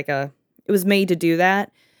thing. There was it was made to do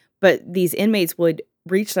that, but these inmates would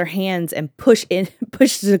reach their hands and push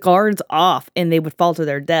the guards off, and they would fall to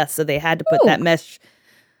their death. So they had to put that mesh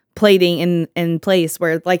plating in place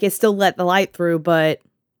where it still let the light through, but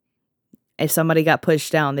if somebody got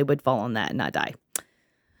pushed down, they would fall on that and not die.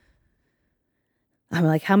 I'm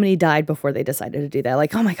like, how many died before they decided to do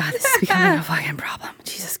that? Oh my God, this is becoming a fucking problem.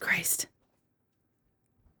 Jesus Christ.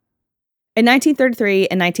 In 1933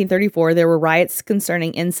 and 1934, there were riots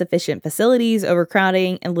concerning insufficient facilities,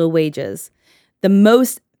 overcrowding, and low wages. The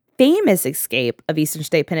most famous escape of Eastern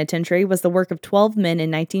State Penitentiary was the work of 12 men in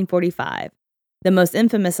 1945. The most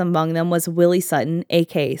infamous among them was Willie Sutton,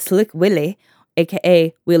 a.k.a. Slick Willie,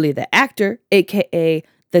 a.k.a. Willie the Actor, a.k.a.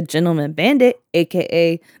 the Gentleman Bandit,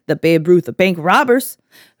 a.k.a. the Babe Ruth of Bank Robbers,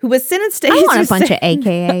 who was sentenced to... I want a bunch of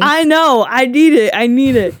AKAs. I know. I need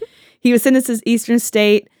it. He was sentenced to Eastern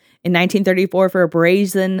State In 1934 for a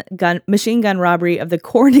brazen machine gun robbery of the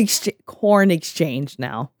Corn Exchange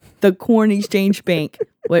Bank.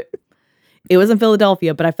 It was in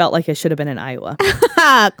Philadelphia, but I felt like it should have been in Iowa.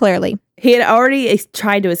 Clearly. He had already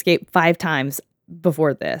tried to escape 5 times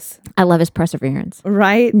before this. I love his perseverance.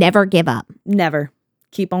 Right? Never give up. Never.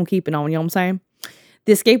 Keep on keeping on, you know what I'm saying?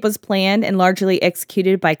 The escape was planned and largely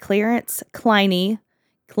executed by Clarence Cliney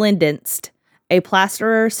Clendenst, a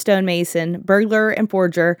plasterer, stonemason, burglar, and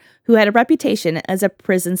forger who had a reputation as a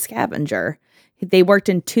prison scavenger. They worked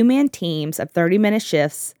in 2-man teams of 30-minute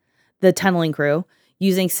shifts, the tunneling crew,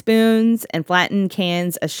 using spoons and flattened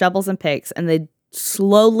cans as shovels and picks, and they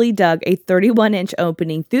slowly dug a 31-inch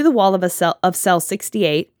opening through the wall of cell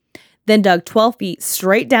 68, then dug 12 feet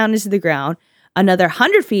straight down into the ground, another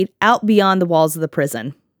 100 feet out beyond the walls of the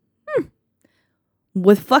prison.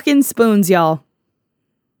 With fucking spoons, y'all.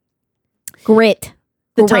 Grit.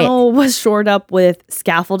 The tunnel was shored up with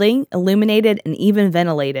scaffolding, illuminated, and even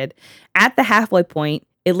ventilated. At the halfway point,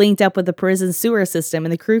 it linked up with the prison sewer system,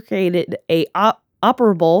 and the crew created a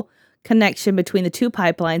operable connection between the 2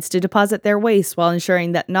 pipelines to deposit their waste while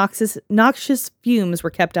ensuring that noxious fumes were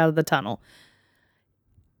kept out of the tunnel.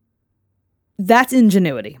 That's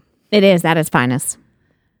ingenuity. It is. That is finest.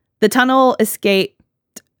 The tunnel escaped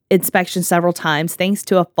inspection several times thanks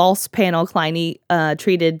to a false panel Cliney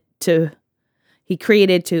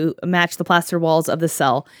created to match the plaster walls of the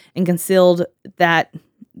cell and concealed that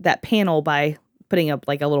panel by putting up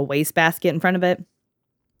like a little wastebasket in front of it.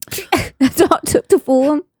 That's all it took to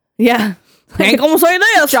fool him. Yeah. I ain't gonna say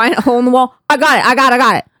this. Giant hole in the wall. I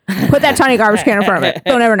got it. Put that tiny garbage can in front of it.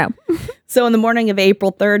 Don't ever know. So on the morning of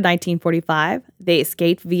April 3rd, 1945, they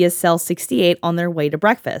escaped via cell 68 on their way to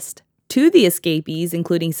breakfast. 2 of the escapees,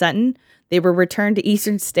 including Sutton, they were returned to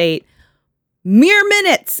Eastern State mere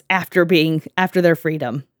minutes after their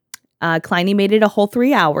freedom. Cliney made it a whole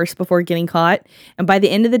 3 hours before getting caught, and by the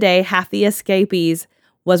end of the day, half the escapees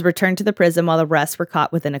was returned to the prison while the rest were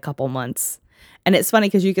caught within a couple months. And it's funny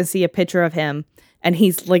because you can see a picture of him, and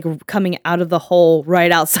he's like coming out of the hole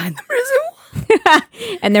right outside the prison.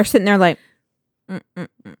 And they're sitting there like,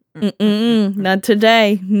 not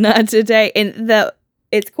today. And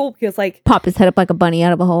it's cool because like pop his head up like a bunny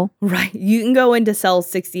out of a hole. Right. You can go into cell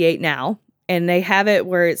 68 now, and they have it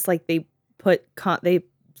where it's like they put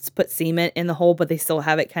cement in the hole, but they still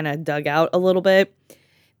have it kind of dug out a little bit.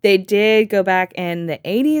 They did go back in the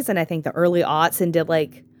 80s and I think the early aughts and did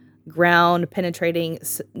like ground penetrating,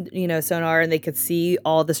 sonar, and they could see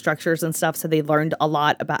all the structures and stuff. So they learned a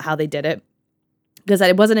lot about how they did it, because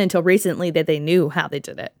it wasn't until recently that they knew how they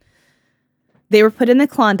did it. They were put in the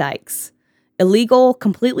Klondikes, illegal,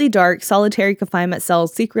 completely dark, solitary confinement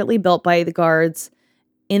cells secretly built by the guards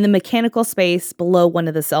in the mechanical space below one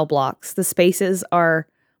of the cell blocks. The spaces are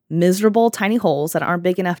miserable, tiny holes that aren't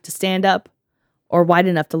big enough to stand up or wide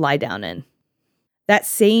enough to lie down in. That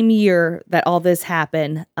same year that all this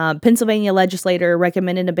happened, Pennsylvania legislator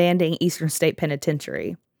recommended abandoning Eastern State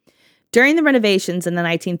Penitentiary. During the renovations in the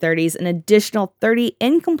 1930s, an additional 30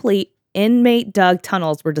 incomplete inmate dug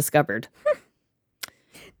tunnels were discovered.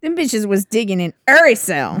 Them bitches was digging in every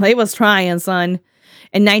cell. They was trying, son.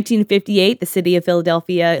 In 1958, the city of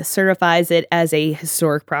Philadelphia certifies it as a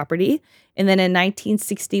historic property. And then in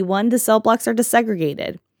 1961, the cell blocks are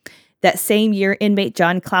desegregated. That same year, inmate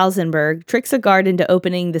John Klausenberg tricks a guard into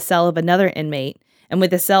opening the cell of another inmate. And with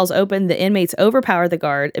the cells open, the inmates overpower the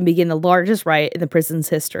guard and begin the largest riot in the prison's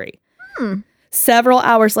history. Several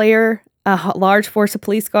hours later, a large force of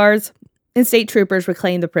police guards and state troopers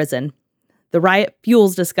reclaimed the prison. The riot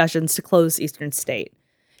fuels discussions to close Eastern State.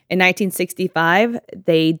 In 1965,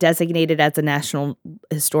 they designated it as a National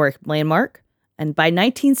Historic Landmark. And by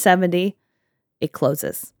 1970, it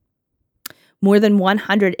closes. More than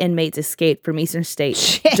 100 inmates escaped from Eastern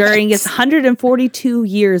State during its 142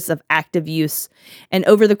 years of active use. And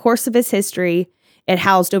over the course of its history, it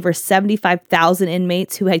housed over 75,000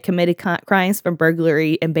 inmates who had committed crimes from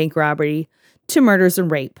burglary and bank robbery to murders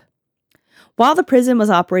and rape. While the prison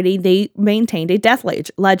was operating, they maintained a death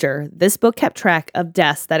ledger. This book kept track of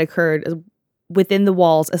deaths that occurred within the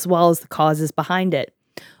walls as well as the causes behind it.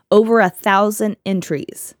 Over 1,000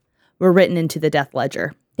 entries were written into the death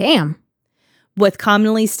ledger. Damn. With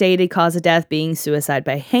commonly stated cause of death being suicide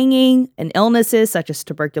by hanging and illnesses such as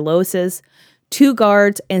tuberculosis. 2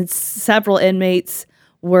 guards and several inmates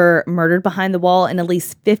were murdered behind the wall, and at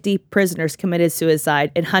least 50 prisoners committed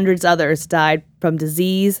suicide, and hundreds others died from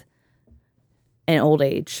disease and old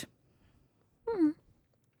age.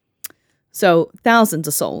 So thousands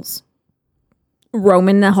of souls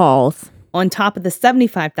roaming the halls on top of the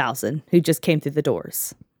 75,000 who just came through the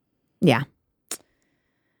doors. Yeah.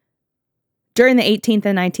 During the 18th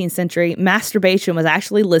and 19th century, masturbation was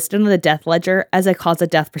actually listed on the death ledger as a cause of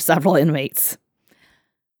death for several inmates.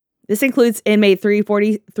 This includes inmate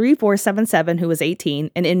 3477, who was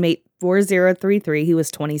 18, and inmate 4033, who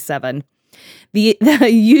was 27. The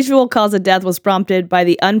usual cause of death was prompted by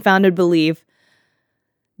the unfounded belief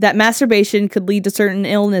that masturbation could lead to certain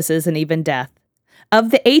illnesses and even death.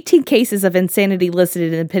 Of the 18 cases of insanity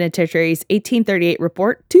listed in the penitentiary's 1838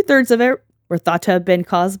 report, 2/3 of it were thought to have been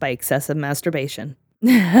caused by excessive masturbation.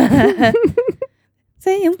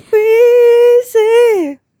 Saying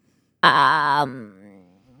crazy.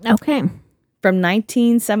 Okay. From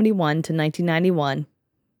 1971 to 1991,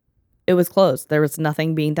 it was closed. There was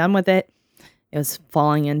nothing being done with it. It was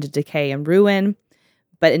falling into decay and ruin.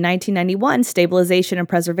 But in 1991, stabilization and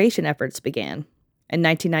preservation efforts began. In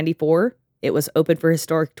 1994, it was open for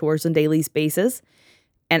historic tours on daily basis.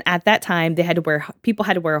 And at that time, people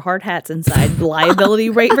had to wear hard hats inside liability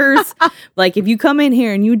waivers. Like, if you come in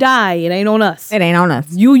here and you die, it ain't on us. It ain't on us.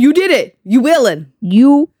 You did it. You willin'.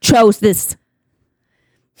 You chose this.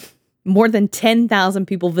 More than 10,000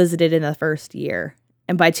 people visited in the first year.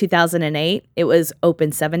 And by 2008, it was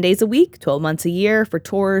open 7 days a week, 12 months a year for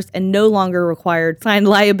tours, and no longer required signed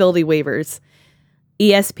liability waivers.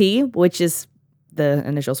 ESP, which is the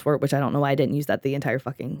initials for it, which I don't know why I didn't use that the entire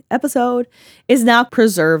fucking episode, is now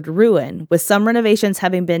preserved ruin, with some renovations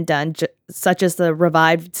having been done, such as the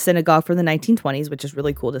revived synagogue from the 1920s, which is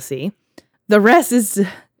really cool to see. The rest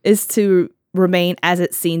is to remain as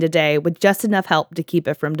it's seen today, with just enough help to keep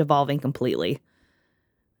it from devolving completely.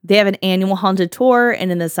 They have an annual haunted tour,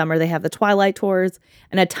 and in the summer they have the Twilight tours,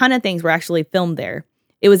 and a ton of things were actually filmed there.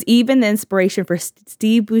 It was even the inspiration for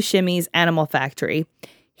Steve Buscemi's Animal Factory.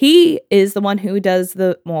 He is the one who does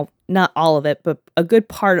not all of it, but a good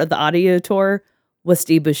part of the audio tour was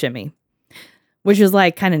Steve Buscemi, which is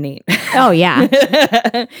like kind of neat. Oh, yeah.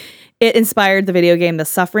 It inspired the video game The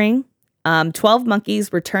Suffering. 12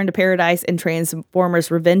 Monkeys Return to Paradise and Transformers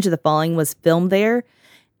Revenge of the Fallen was filmed there.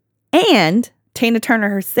 And Tina Turner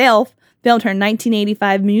herself filmed her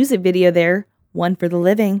 1985 music video there, One for the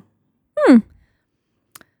Living.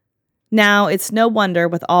 Now, it's no wonder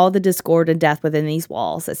with all the discord and death within these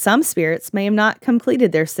walls that some spirits may have not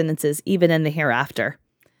completed their sentences even in the hereafter.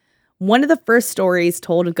 One of the first stories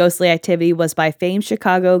told of ghostly activity was by famed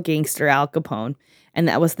Chicago gangster Al Capone, and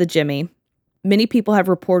that was the Jimmy. Many people have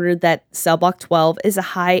reported that Cell Block 12 is a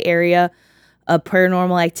high area of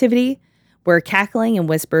paranormal activity where cackling and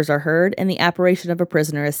whispers are heard and the apparition of a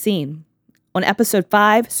prisoner is seen. On episode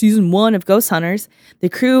 5, season 1 of Ghost Hunters, the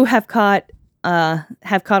crew have caught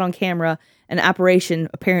on camera an apparition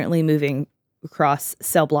apparently moving across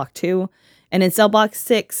Cell Block 2. And in Cell Block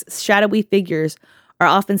 6, shadowy figures are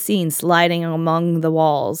often seen sliding among the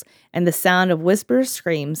walls, and the sound of whispers,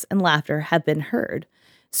 screams, and laughter have been heard.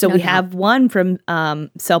 So we have one from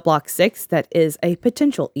Cell Block 6 that is a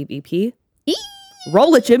potential EVP.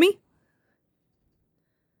 Roll it, Jimmy.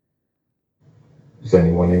 Is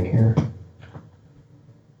anyone in here?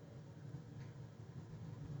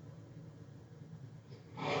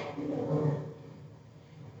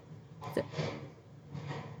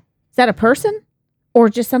 Is that a person or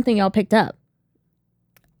just something y'all picked up?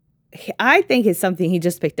 I think it's something he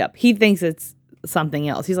just picked up. He thinks it's something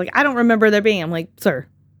else. He's like, I don't remember there being. I'm like, sir.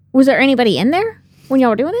 Was there anybody in there when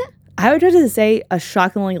y'all were doing it? I would have to say a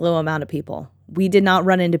shockingly low amount of people. We did not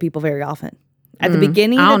run into people very often. At the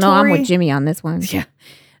beginning of the tour. I'm with Jimmy on this one. Yeah.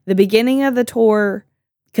 The beginning of the tour,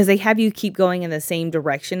 because they have you keep going in the same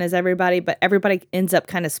direction as everybody, but everybody ends up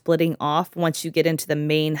kind of splitting off once you get into the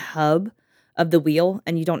main hub of the wheel,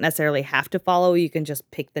 and you don't necessarily have to follow. You can just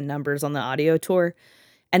pick the numbers on the audio tour.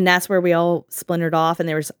 And that's where we all splintered off, and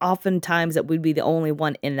there was often times that we'd be the only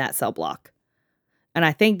one in that cell block. And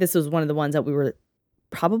I think this was one of the ones that we were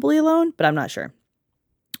probably alone, but I'm not sure.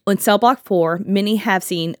 On Cell Block 4, many have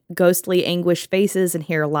seen ghostly, anguished faces and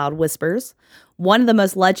hear loud whispers. One of the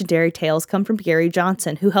most legendary tales come from Gary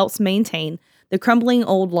Johnson, who helps maintain the crumbling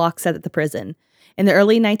old lock set at the prison. In the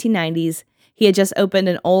early 1990s, he had just opened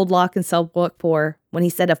an old lock in Cell Block 4 when he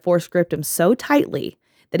set a force gripped him so tightly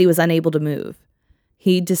that he was unable to move.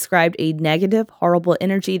 He described a negative, horrible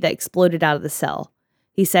energy that exploded out of the cell.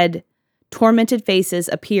 He said tormented faces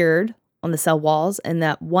appeared on the cell walls, and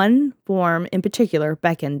that one form in particular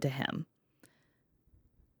beckoned to him.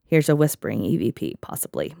 Here's a whispering EVP,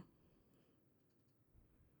 possibly.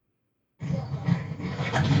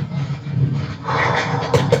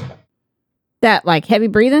 That, like, heavy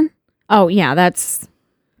breathing? Oh, yeah, that's...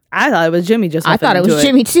 I thought it was Jimmy just I thought it was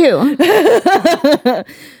Jimmy, too.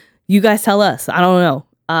 You guys tell us. I don't know.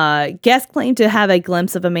 Guests claim to have a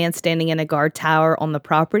glimpse of a man standing in a guard tower on the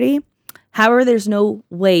property. However, there's no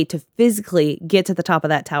way to physically get to the top of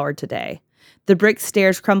that tower today. The brick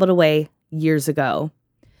stairs crumbled away years ago.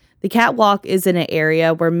 The catwalk is in an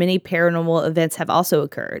area where many paranormal events have also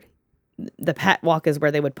occurred. The catwalk is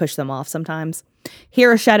where they would push them off sometimes.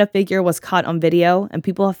 Here, a shadow figure was caught on video, and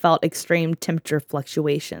people have felt extreme temperature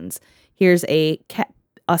fluctuations. Here's a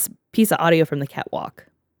piece of audio from the catwalk.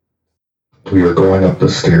 We are going up the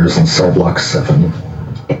stairs in cell block 7.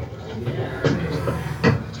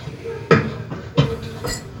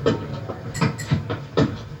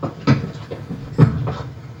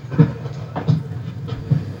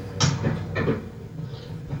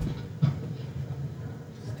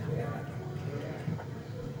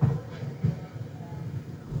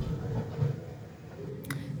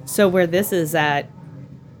 So where this is at,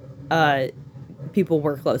 people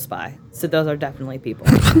were close by. So those are definitely people.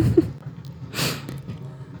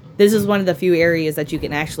 This is one of the few areas that you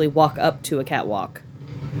can actually walk up to a catwalk.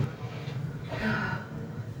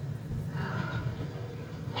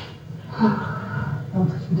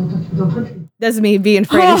 That's me being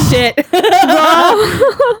afraid of shit.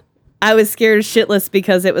 I was scared shitless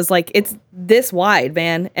because it was like, it's this wide,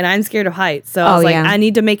 man. And I'm scared of heights. So I was like, I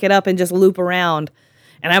need to make it up and just loop around.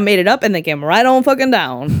 And I made it up and they came right on fucking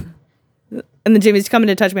down. And then Jimmy's coming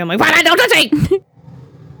to touch me. I'm like, why don't touch me?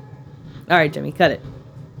 All right, Jimmy, cut it.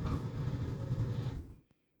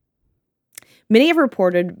 Many have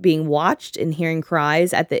reported being watched and hearing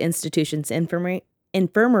cries at the institution's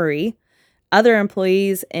infirmary. Other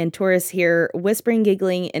employees and tourists hear whispering,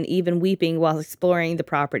 giggling, and even weeping while exploring the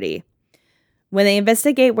property. When they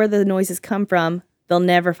investigate where the noises come from, they'll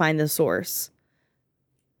never find the source.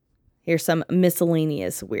 Here's some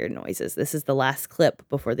miscellaneous weird noises. This is the last clip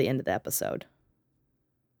before the end of the episode.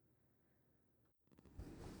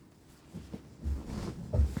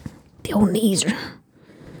 The old knees.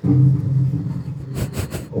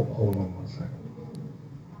 Hold on 1 second.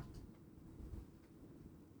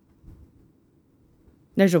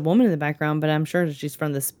 There's a woman in the background, but I'm sure that she's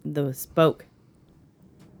from the spoke.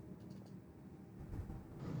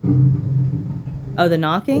 Oh, the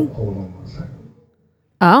knocking? Hold on 1 second.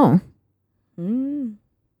 Oh.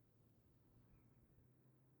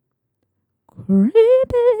 Creepy.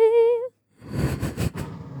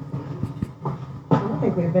 I don't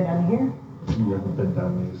think we've been down here. You never been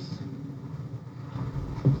down these.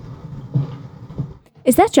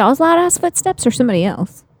 Is that y'all's loud ass footsteps or somebody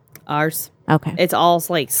else? Ours. Okay. It's all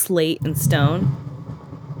like slate and stone.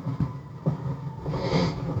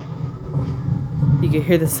 You can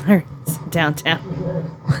hear the sirens downtown.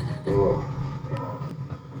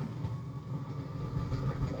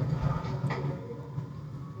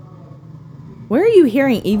 Where are you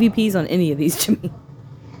hearing EVPs on any of these, Jimmy?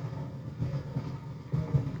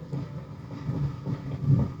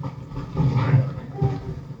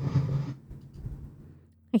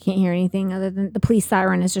 I can't hear anything other than the police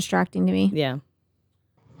siren is distracting to me. Yeah.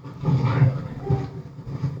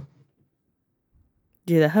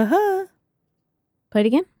 Do the ha-ha. Play it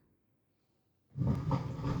again.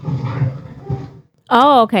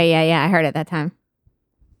 Oh, okay. Yeah. I heard it that time.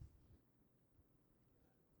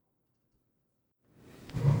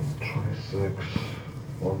 26.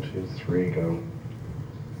 1, 2, 3, go.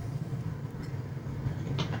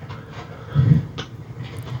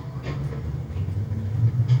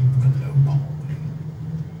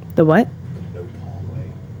 The what? No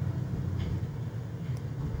hallway.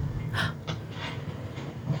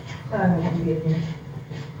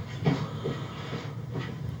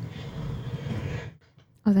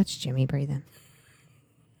 Oh, that's Jimmy breathing.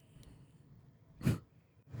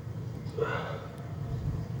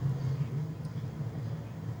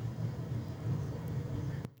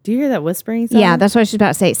 Do you hear that whispering sound? Yeah, that's what I was about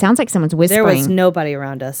to say. It sounds like someone's whispering. There was nobody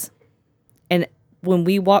around us. And when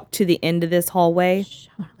we walked to the end of this hallway... Shh,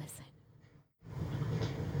 I want to listen.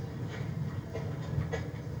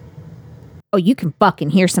 Oh, you can fucking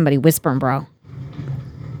hear somebody whispering, bro.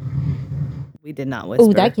 We did not whisper.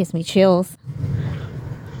 Oh, that gives me chills.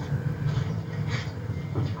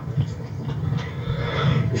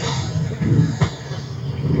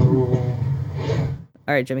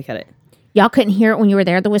 All right, Jimmy, cut it. Y'all couldn't hear it when you were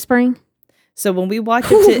there, the whispering? So when we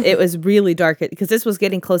walked into it was really dark because this was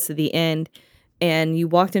getting close to the end. And you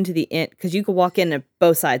walked into the end because you could walk in at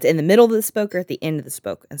both sides, in the middle of the spoke or at the end of the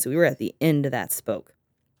spoke. And so we were at the end of that spoke.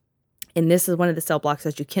 And this is one of the cell blocks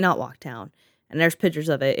that you cannot walk down. And there's pictures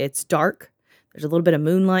of it. It's dark. There's a little bit of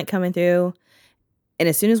moonlight coming through. And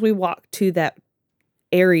as soon as we walked to that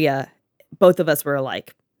area, both of us were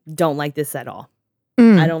like, don't like this at all.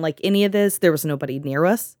 I don't like any of this. There was nobody near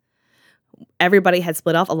us. Everybody had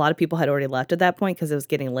split off. A lot of people had already left at that point because it was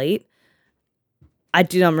getting late. I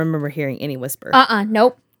do not remember hearing any whisper.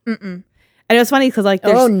 Nope. Mm-mm. And it was funny because like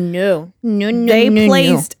they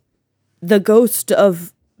placed the ghost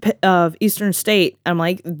of Eastern State. I'm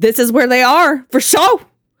like, this is where they are for sure.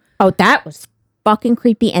 Oh, that was fucking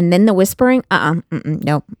creepy. And then the whispering.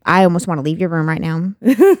 Nope. I almost want to leave your room right now.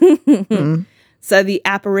 So the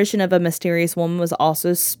apparition of a mysterious woman was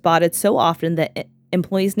also spotted so often that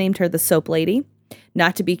employees named her the Soap Lady,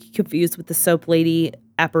 not to be confused with the Soap Lady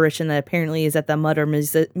apparition that apparently is at the Mutter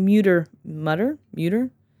Museum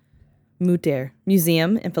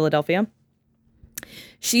in Philadelphia.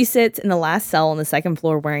 She sits in the last cell on the second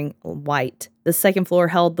floor wearing white. The second floor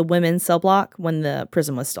held the women's cell block when the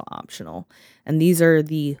prison was still optional. And these are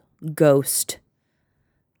the ghosts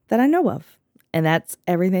that I know of. And that's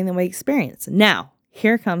everything that we experience. Now,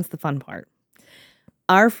 here comes the fun part.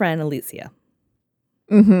 Our friend Alicia,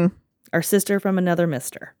 our sister from another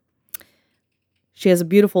mister, she has a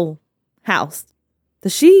beautiful house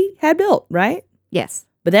that she had built, right? Yes.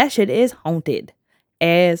 But that shit is haunted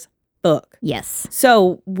as fuck. Yes.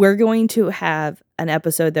 So we're going to have an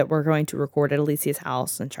episode that we're going to record at Alicia's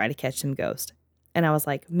house and try to catch some ghosts. And I was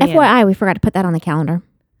like, man. FYI, we forgot to put that on the calendar.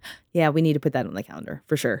 Yeah, we need to put that on the calendar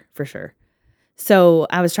for sure. For sure. So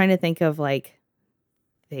I was trying to think of like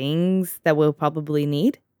things that we'll probably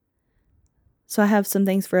need. So I have some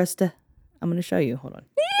things for us to, I'm going to show you. Hold on.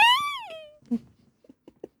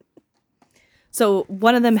 So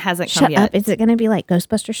one of them hasn't come yet. Shut up. Is it going to be like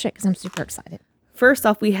Ghostbuster shit? Because I'm super excited. First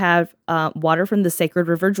off, we have water from the sacred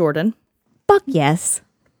river Jordan. Fuck yes.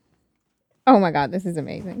 Oh my God, this is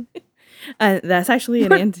amazing. That's actually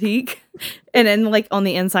an antique. And then like on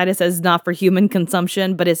the inside, it says not for human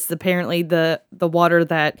consumption, but it's apparently the water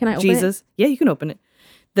that Can I open Jesus. it? Yeah, you can open it.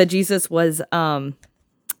 That Jesus was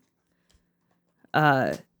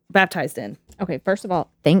baptized in. Okay, first of all,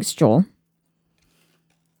 thanks, Joel.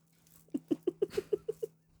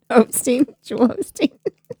 Joel Osteen.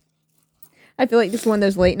 I feel like this is one of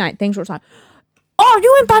those late night things where it's like, are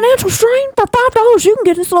you in financial strain? For $5, you can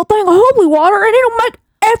get this little thing of holy water and it'll make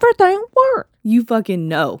everything work. You fucking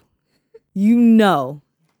know. You know.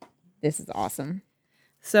 This is awesome.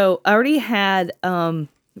 So I already had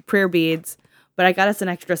prayer beads, but I got us an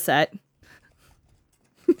extra set.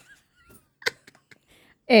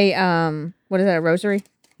 What is that, a rosary?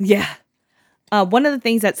 Yeah. One of the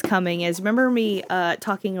things that's coming is, remember me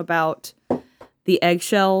talking about the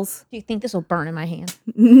eggshells? Do you think this will burn in my hand?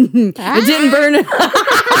 It didn't burn.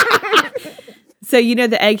 So you know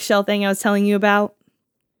the eggshell thing I was telling you about?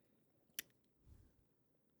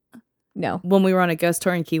 No. When we were on a ghost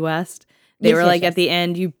tour in Key West, they were like, at the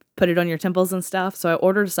end, you put it on your temples and stuff. So I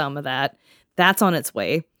ordered some of that. That's on its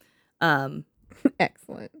way.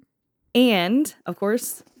 Excellent. And, of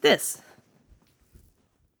course, this.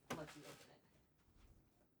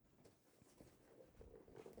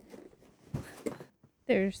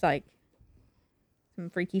 There's like some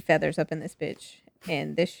freaky feathers up in this bitch.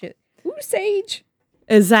 And this shit. Ooh, sage.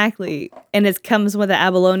 Exactly. And it comes with an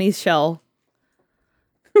abalone shell.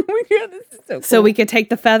 Oh my God, this is so cool. So we could take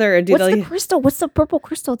the feather and do What's the crystal? What's the purple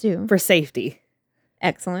crystal do? For safety.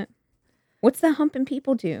 Excellent. What's the humping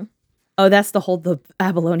people do? Oh, that's to hold the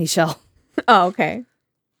abalone shell. Oh, okay.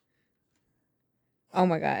 Oh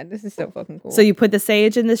my God, this is so fucking cool. So you put the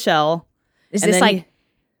sage in the shell. Is this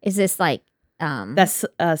like that's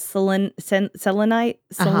selenite? Selenite?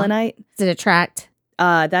 Does it attract?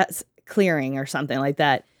 That's clearing or something like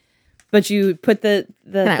that. But you put the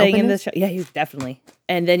thing in the shell. Yeah, you definitely.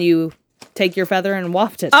 And then you take your feather and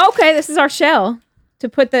waft it. Oh, okay, this is our shell to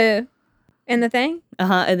put in the thing.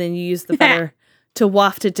 And then you use the feather to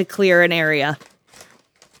waft it to clear an area.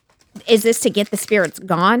 Is this to get the spirits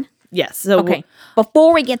gone? Yes. So okay.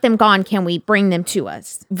 Before we get them gone, can we bring them to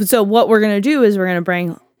us? So what we're gonna do is we're gonna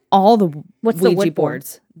bring all the Ouija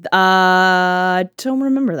boards. Don't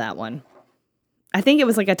remember that one. I think it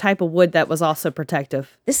was like a type of wood that was also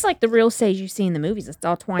protective. This is like the real sage you see in the movies. It's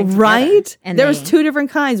all twined together. Right? And there was two different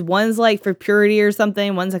kinds. One's like for purity or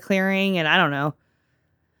something. One's a clearing, and I don't know.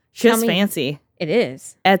 Just fancy. It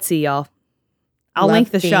is. Etsy, y'all. I'll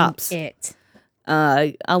link the shops.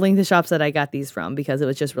 I'll link the shops that I got these from because it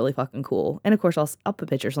was just really fucking cool. And of course, I'll put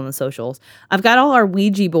pictures on the socials. I've got all our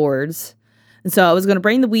Ouija boards. And so I was going to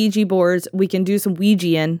bring the Ouija boards. We can do some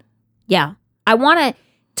Ouija-ing. Yeah. I want to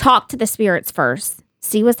talk to the spirits first,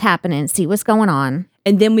 see what's happening, see what's going on.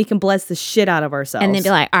 And then we can bless the shit out of ourselves. And then be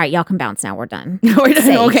like, all right, y'all can bounce now. We're done. We're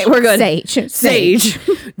done. Okay, we're good. Sage.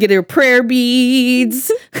 Get your prayer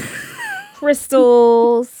beads.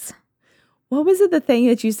 Crystals. What was it, the thing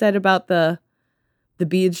that you said about the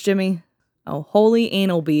beads, Jimmy? Oh, holy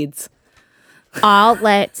anal beads. I'll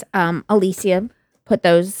let Alicia put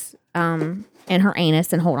those in and her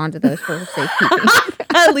anus and hold on to those for safekeeping.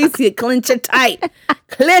 At least you clench it tight.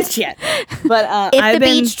 Clench it. But if the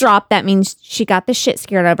beach dropped, that means she got the shit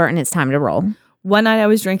scared of her and it's time to roll. One night I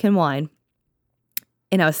was drinking wine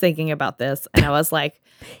and I was thinking about this and I was like,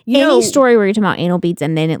 any story where you're talking about anal beads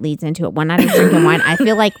and then it leads into it. One night I was drinking wine. I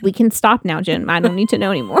feel like we can stop now, Jen. I don't need to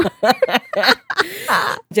know anymore.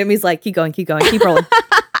 Jimmy's like, keep going, keep rolling.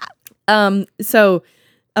 So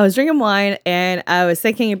I was drinking wine and I was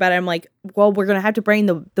thinking about it. I'm like, well, we're going to have to bring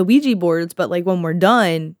the Ouija boards, but like when we're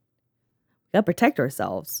done, we got to protect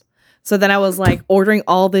ourselves. So then I was like ordering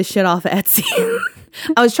all this shit off Etsy.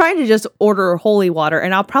 I was trying to just order holy water,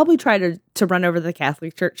 and I'll probably try to run over to the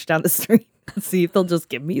Catholic church down the street and see if they'll just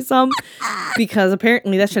give me some, because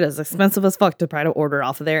apparently that shit is expensive as fuck to try to order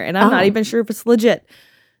off of there, and I'm not even sure if it's legit.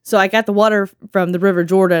 So I got the water from the River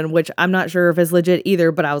Jordan, which I'm not sure if it's legit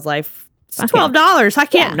either, but I was like, it's $12. I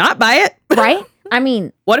can't not buy it. Right? I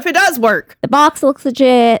mean, what if it does work? The box looks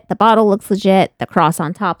legit. The bottle looks legit. The cross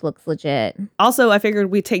on top looks legit. Also, I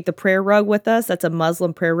figured we'd take the prayer rug with us. That's a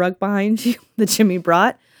Muslim prayer rug behind you that Jimmy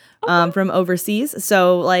brought from overseas.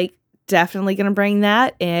 So, like, definitely going to bring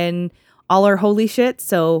that and all our holy shit.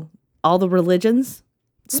 So, all the religions,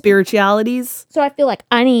 spiritualities. So, I feel like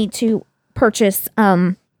I need to purchase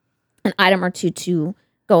an item or two to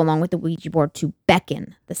go along with the Ouija board to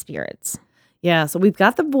beckon the spirits. Yeah, so we've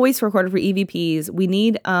got the voice recorder for EVPs. We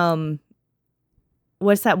need,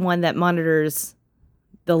 what's that one that monitors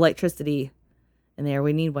the electricity in there?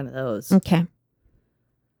 We need one of those. Okay.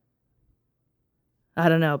 I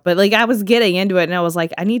don't know. But, like, I was getting into it, and I was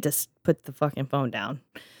like, I need to put the fucking phone down.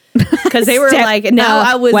 Because they were like, no,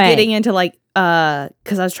 I was getting into, like,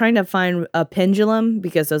 because I was trying to find a pendulum,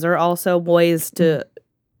 because those are also ways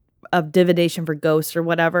of divination for ghosts or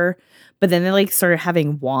whatever. But then they like started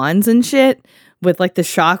having wands and shit with like the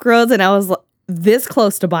chakras, and I was this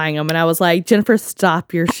close to buying them, and I was like, Jennifer,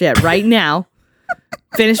 stop your shit right now.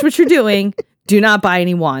 Finish what you're doing. Do not buy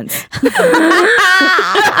any wands. But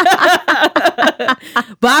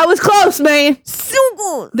I was close, man. So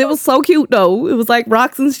good. It was so cute though. It was like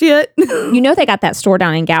rocks and shit. You know they got that store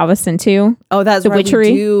down in Galveston too. Oh, that's the right.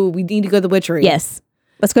 Witchery. We need to go to the Witchery. Yes.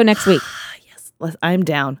 Let's go next week. I'm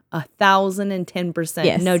down 1,010%.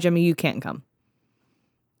 Yes. No, Jimmy, you can't come.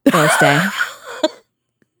 Thursday.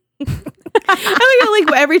 I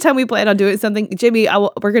like every time we plan on doing something, Jimmy,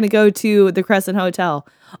 we're gonna go to the Crescent Hotel.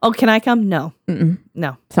 Oh, can I come? No,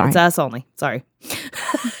 no, sorry, it's us only. Sorry,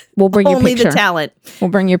 we'll bring your only picture. the talent. We'll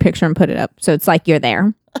bring your picture and put it up, so it's like you're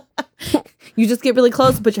there. You just get really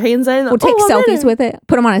close, put your hands in. We'll take selfies with it.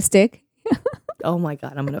 Put them on a stick. Oh my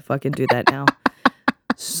god, I'm gonna fucking do that now.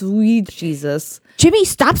 Sweet Jesus. Jimmy,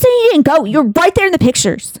 stop saying you didn't go. You're right there in the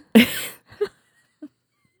pictures.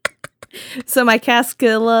 So my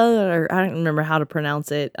cascilla, or I don't remember how to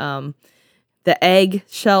pronounce it, the egg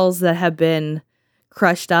shells that have been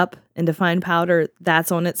crushed up into fine powder,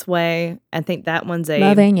 that's on its way. I think that one's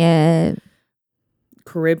loving it.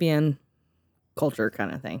 Caribbean culture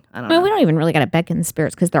kind of thing. I don't know. We don't even really got to beckon the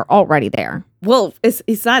spirits because they're already there. Well,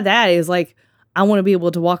 it's not that. It's like, I want to be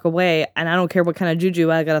able to walk away, and I don't care what kind of juju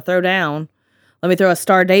I got to throw down. Let me throw a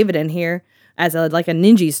Star David in here as a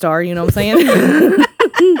ninja star, you know what I'm saying?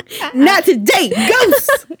 Not today,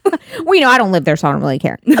 ghosts! Well, I don't live there, so I don't really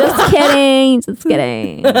care. Just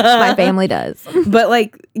kidding. My family does. But,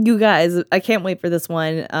 like, you guys, I can't wait for this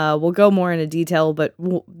one. We'll go more into detail, but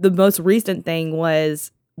the most recent thing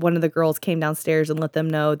was one of the girls came downstairs and let them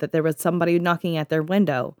know that there was somebody knocking at their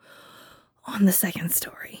window on the second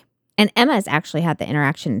story. And Emma's actually had the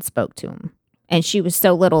interaction and spoke to him. And she was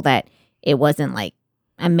so little that it wasn't like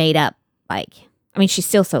a made up, she's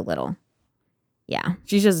still so little. Yeah.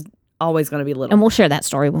 She's just always going to be little. And we'll share that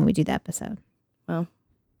story when we do the episode. Well,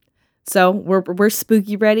 so we're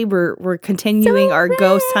spooky ready. We're continuing our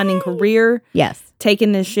ghost hunting career. Yes.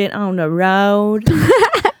 Taking this shit on the road.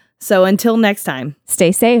 So until next time.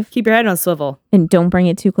 Stay safe. Keep your head on a swivel. And don't bring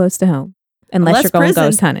it too close to home. Unless you're going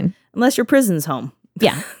ghost hunting. Unless your prison's home.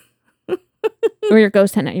 Yeah. Or you're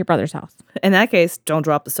ghost hunting at your brother's house. In that case, don't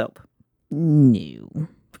drop the soap. No.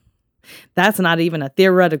 That's not even a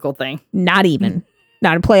theoretical thing. Not even.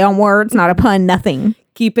 Not a play on words, not a pun, nothing.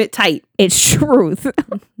 Keep it tight. It's truth.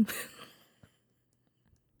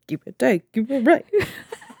 Keep it tight. Keep it right.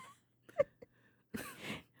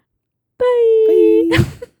 Bye.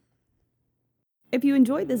 If you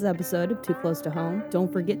enjoyed this episode of Too Close to Home,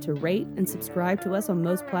 don't forget to rate and subscribe to us on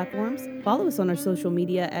most platforms. Follow us on our social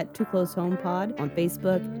media at Too Close Home Pod on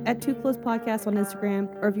Facebook, at Too Close Podcast on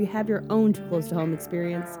Instagram, or if you have your own Too Close to Home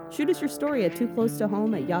experience, shoot us your story at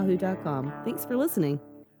tooclosetohome@yahoo.com. Thanks for listening.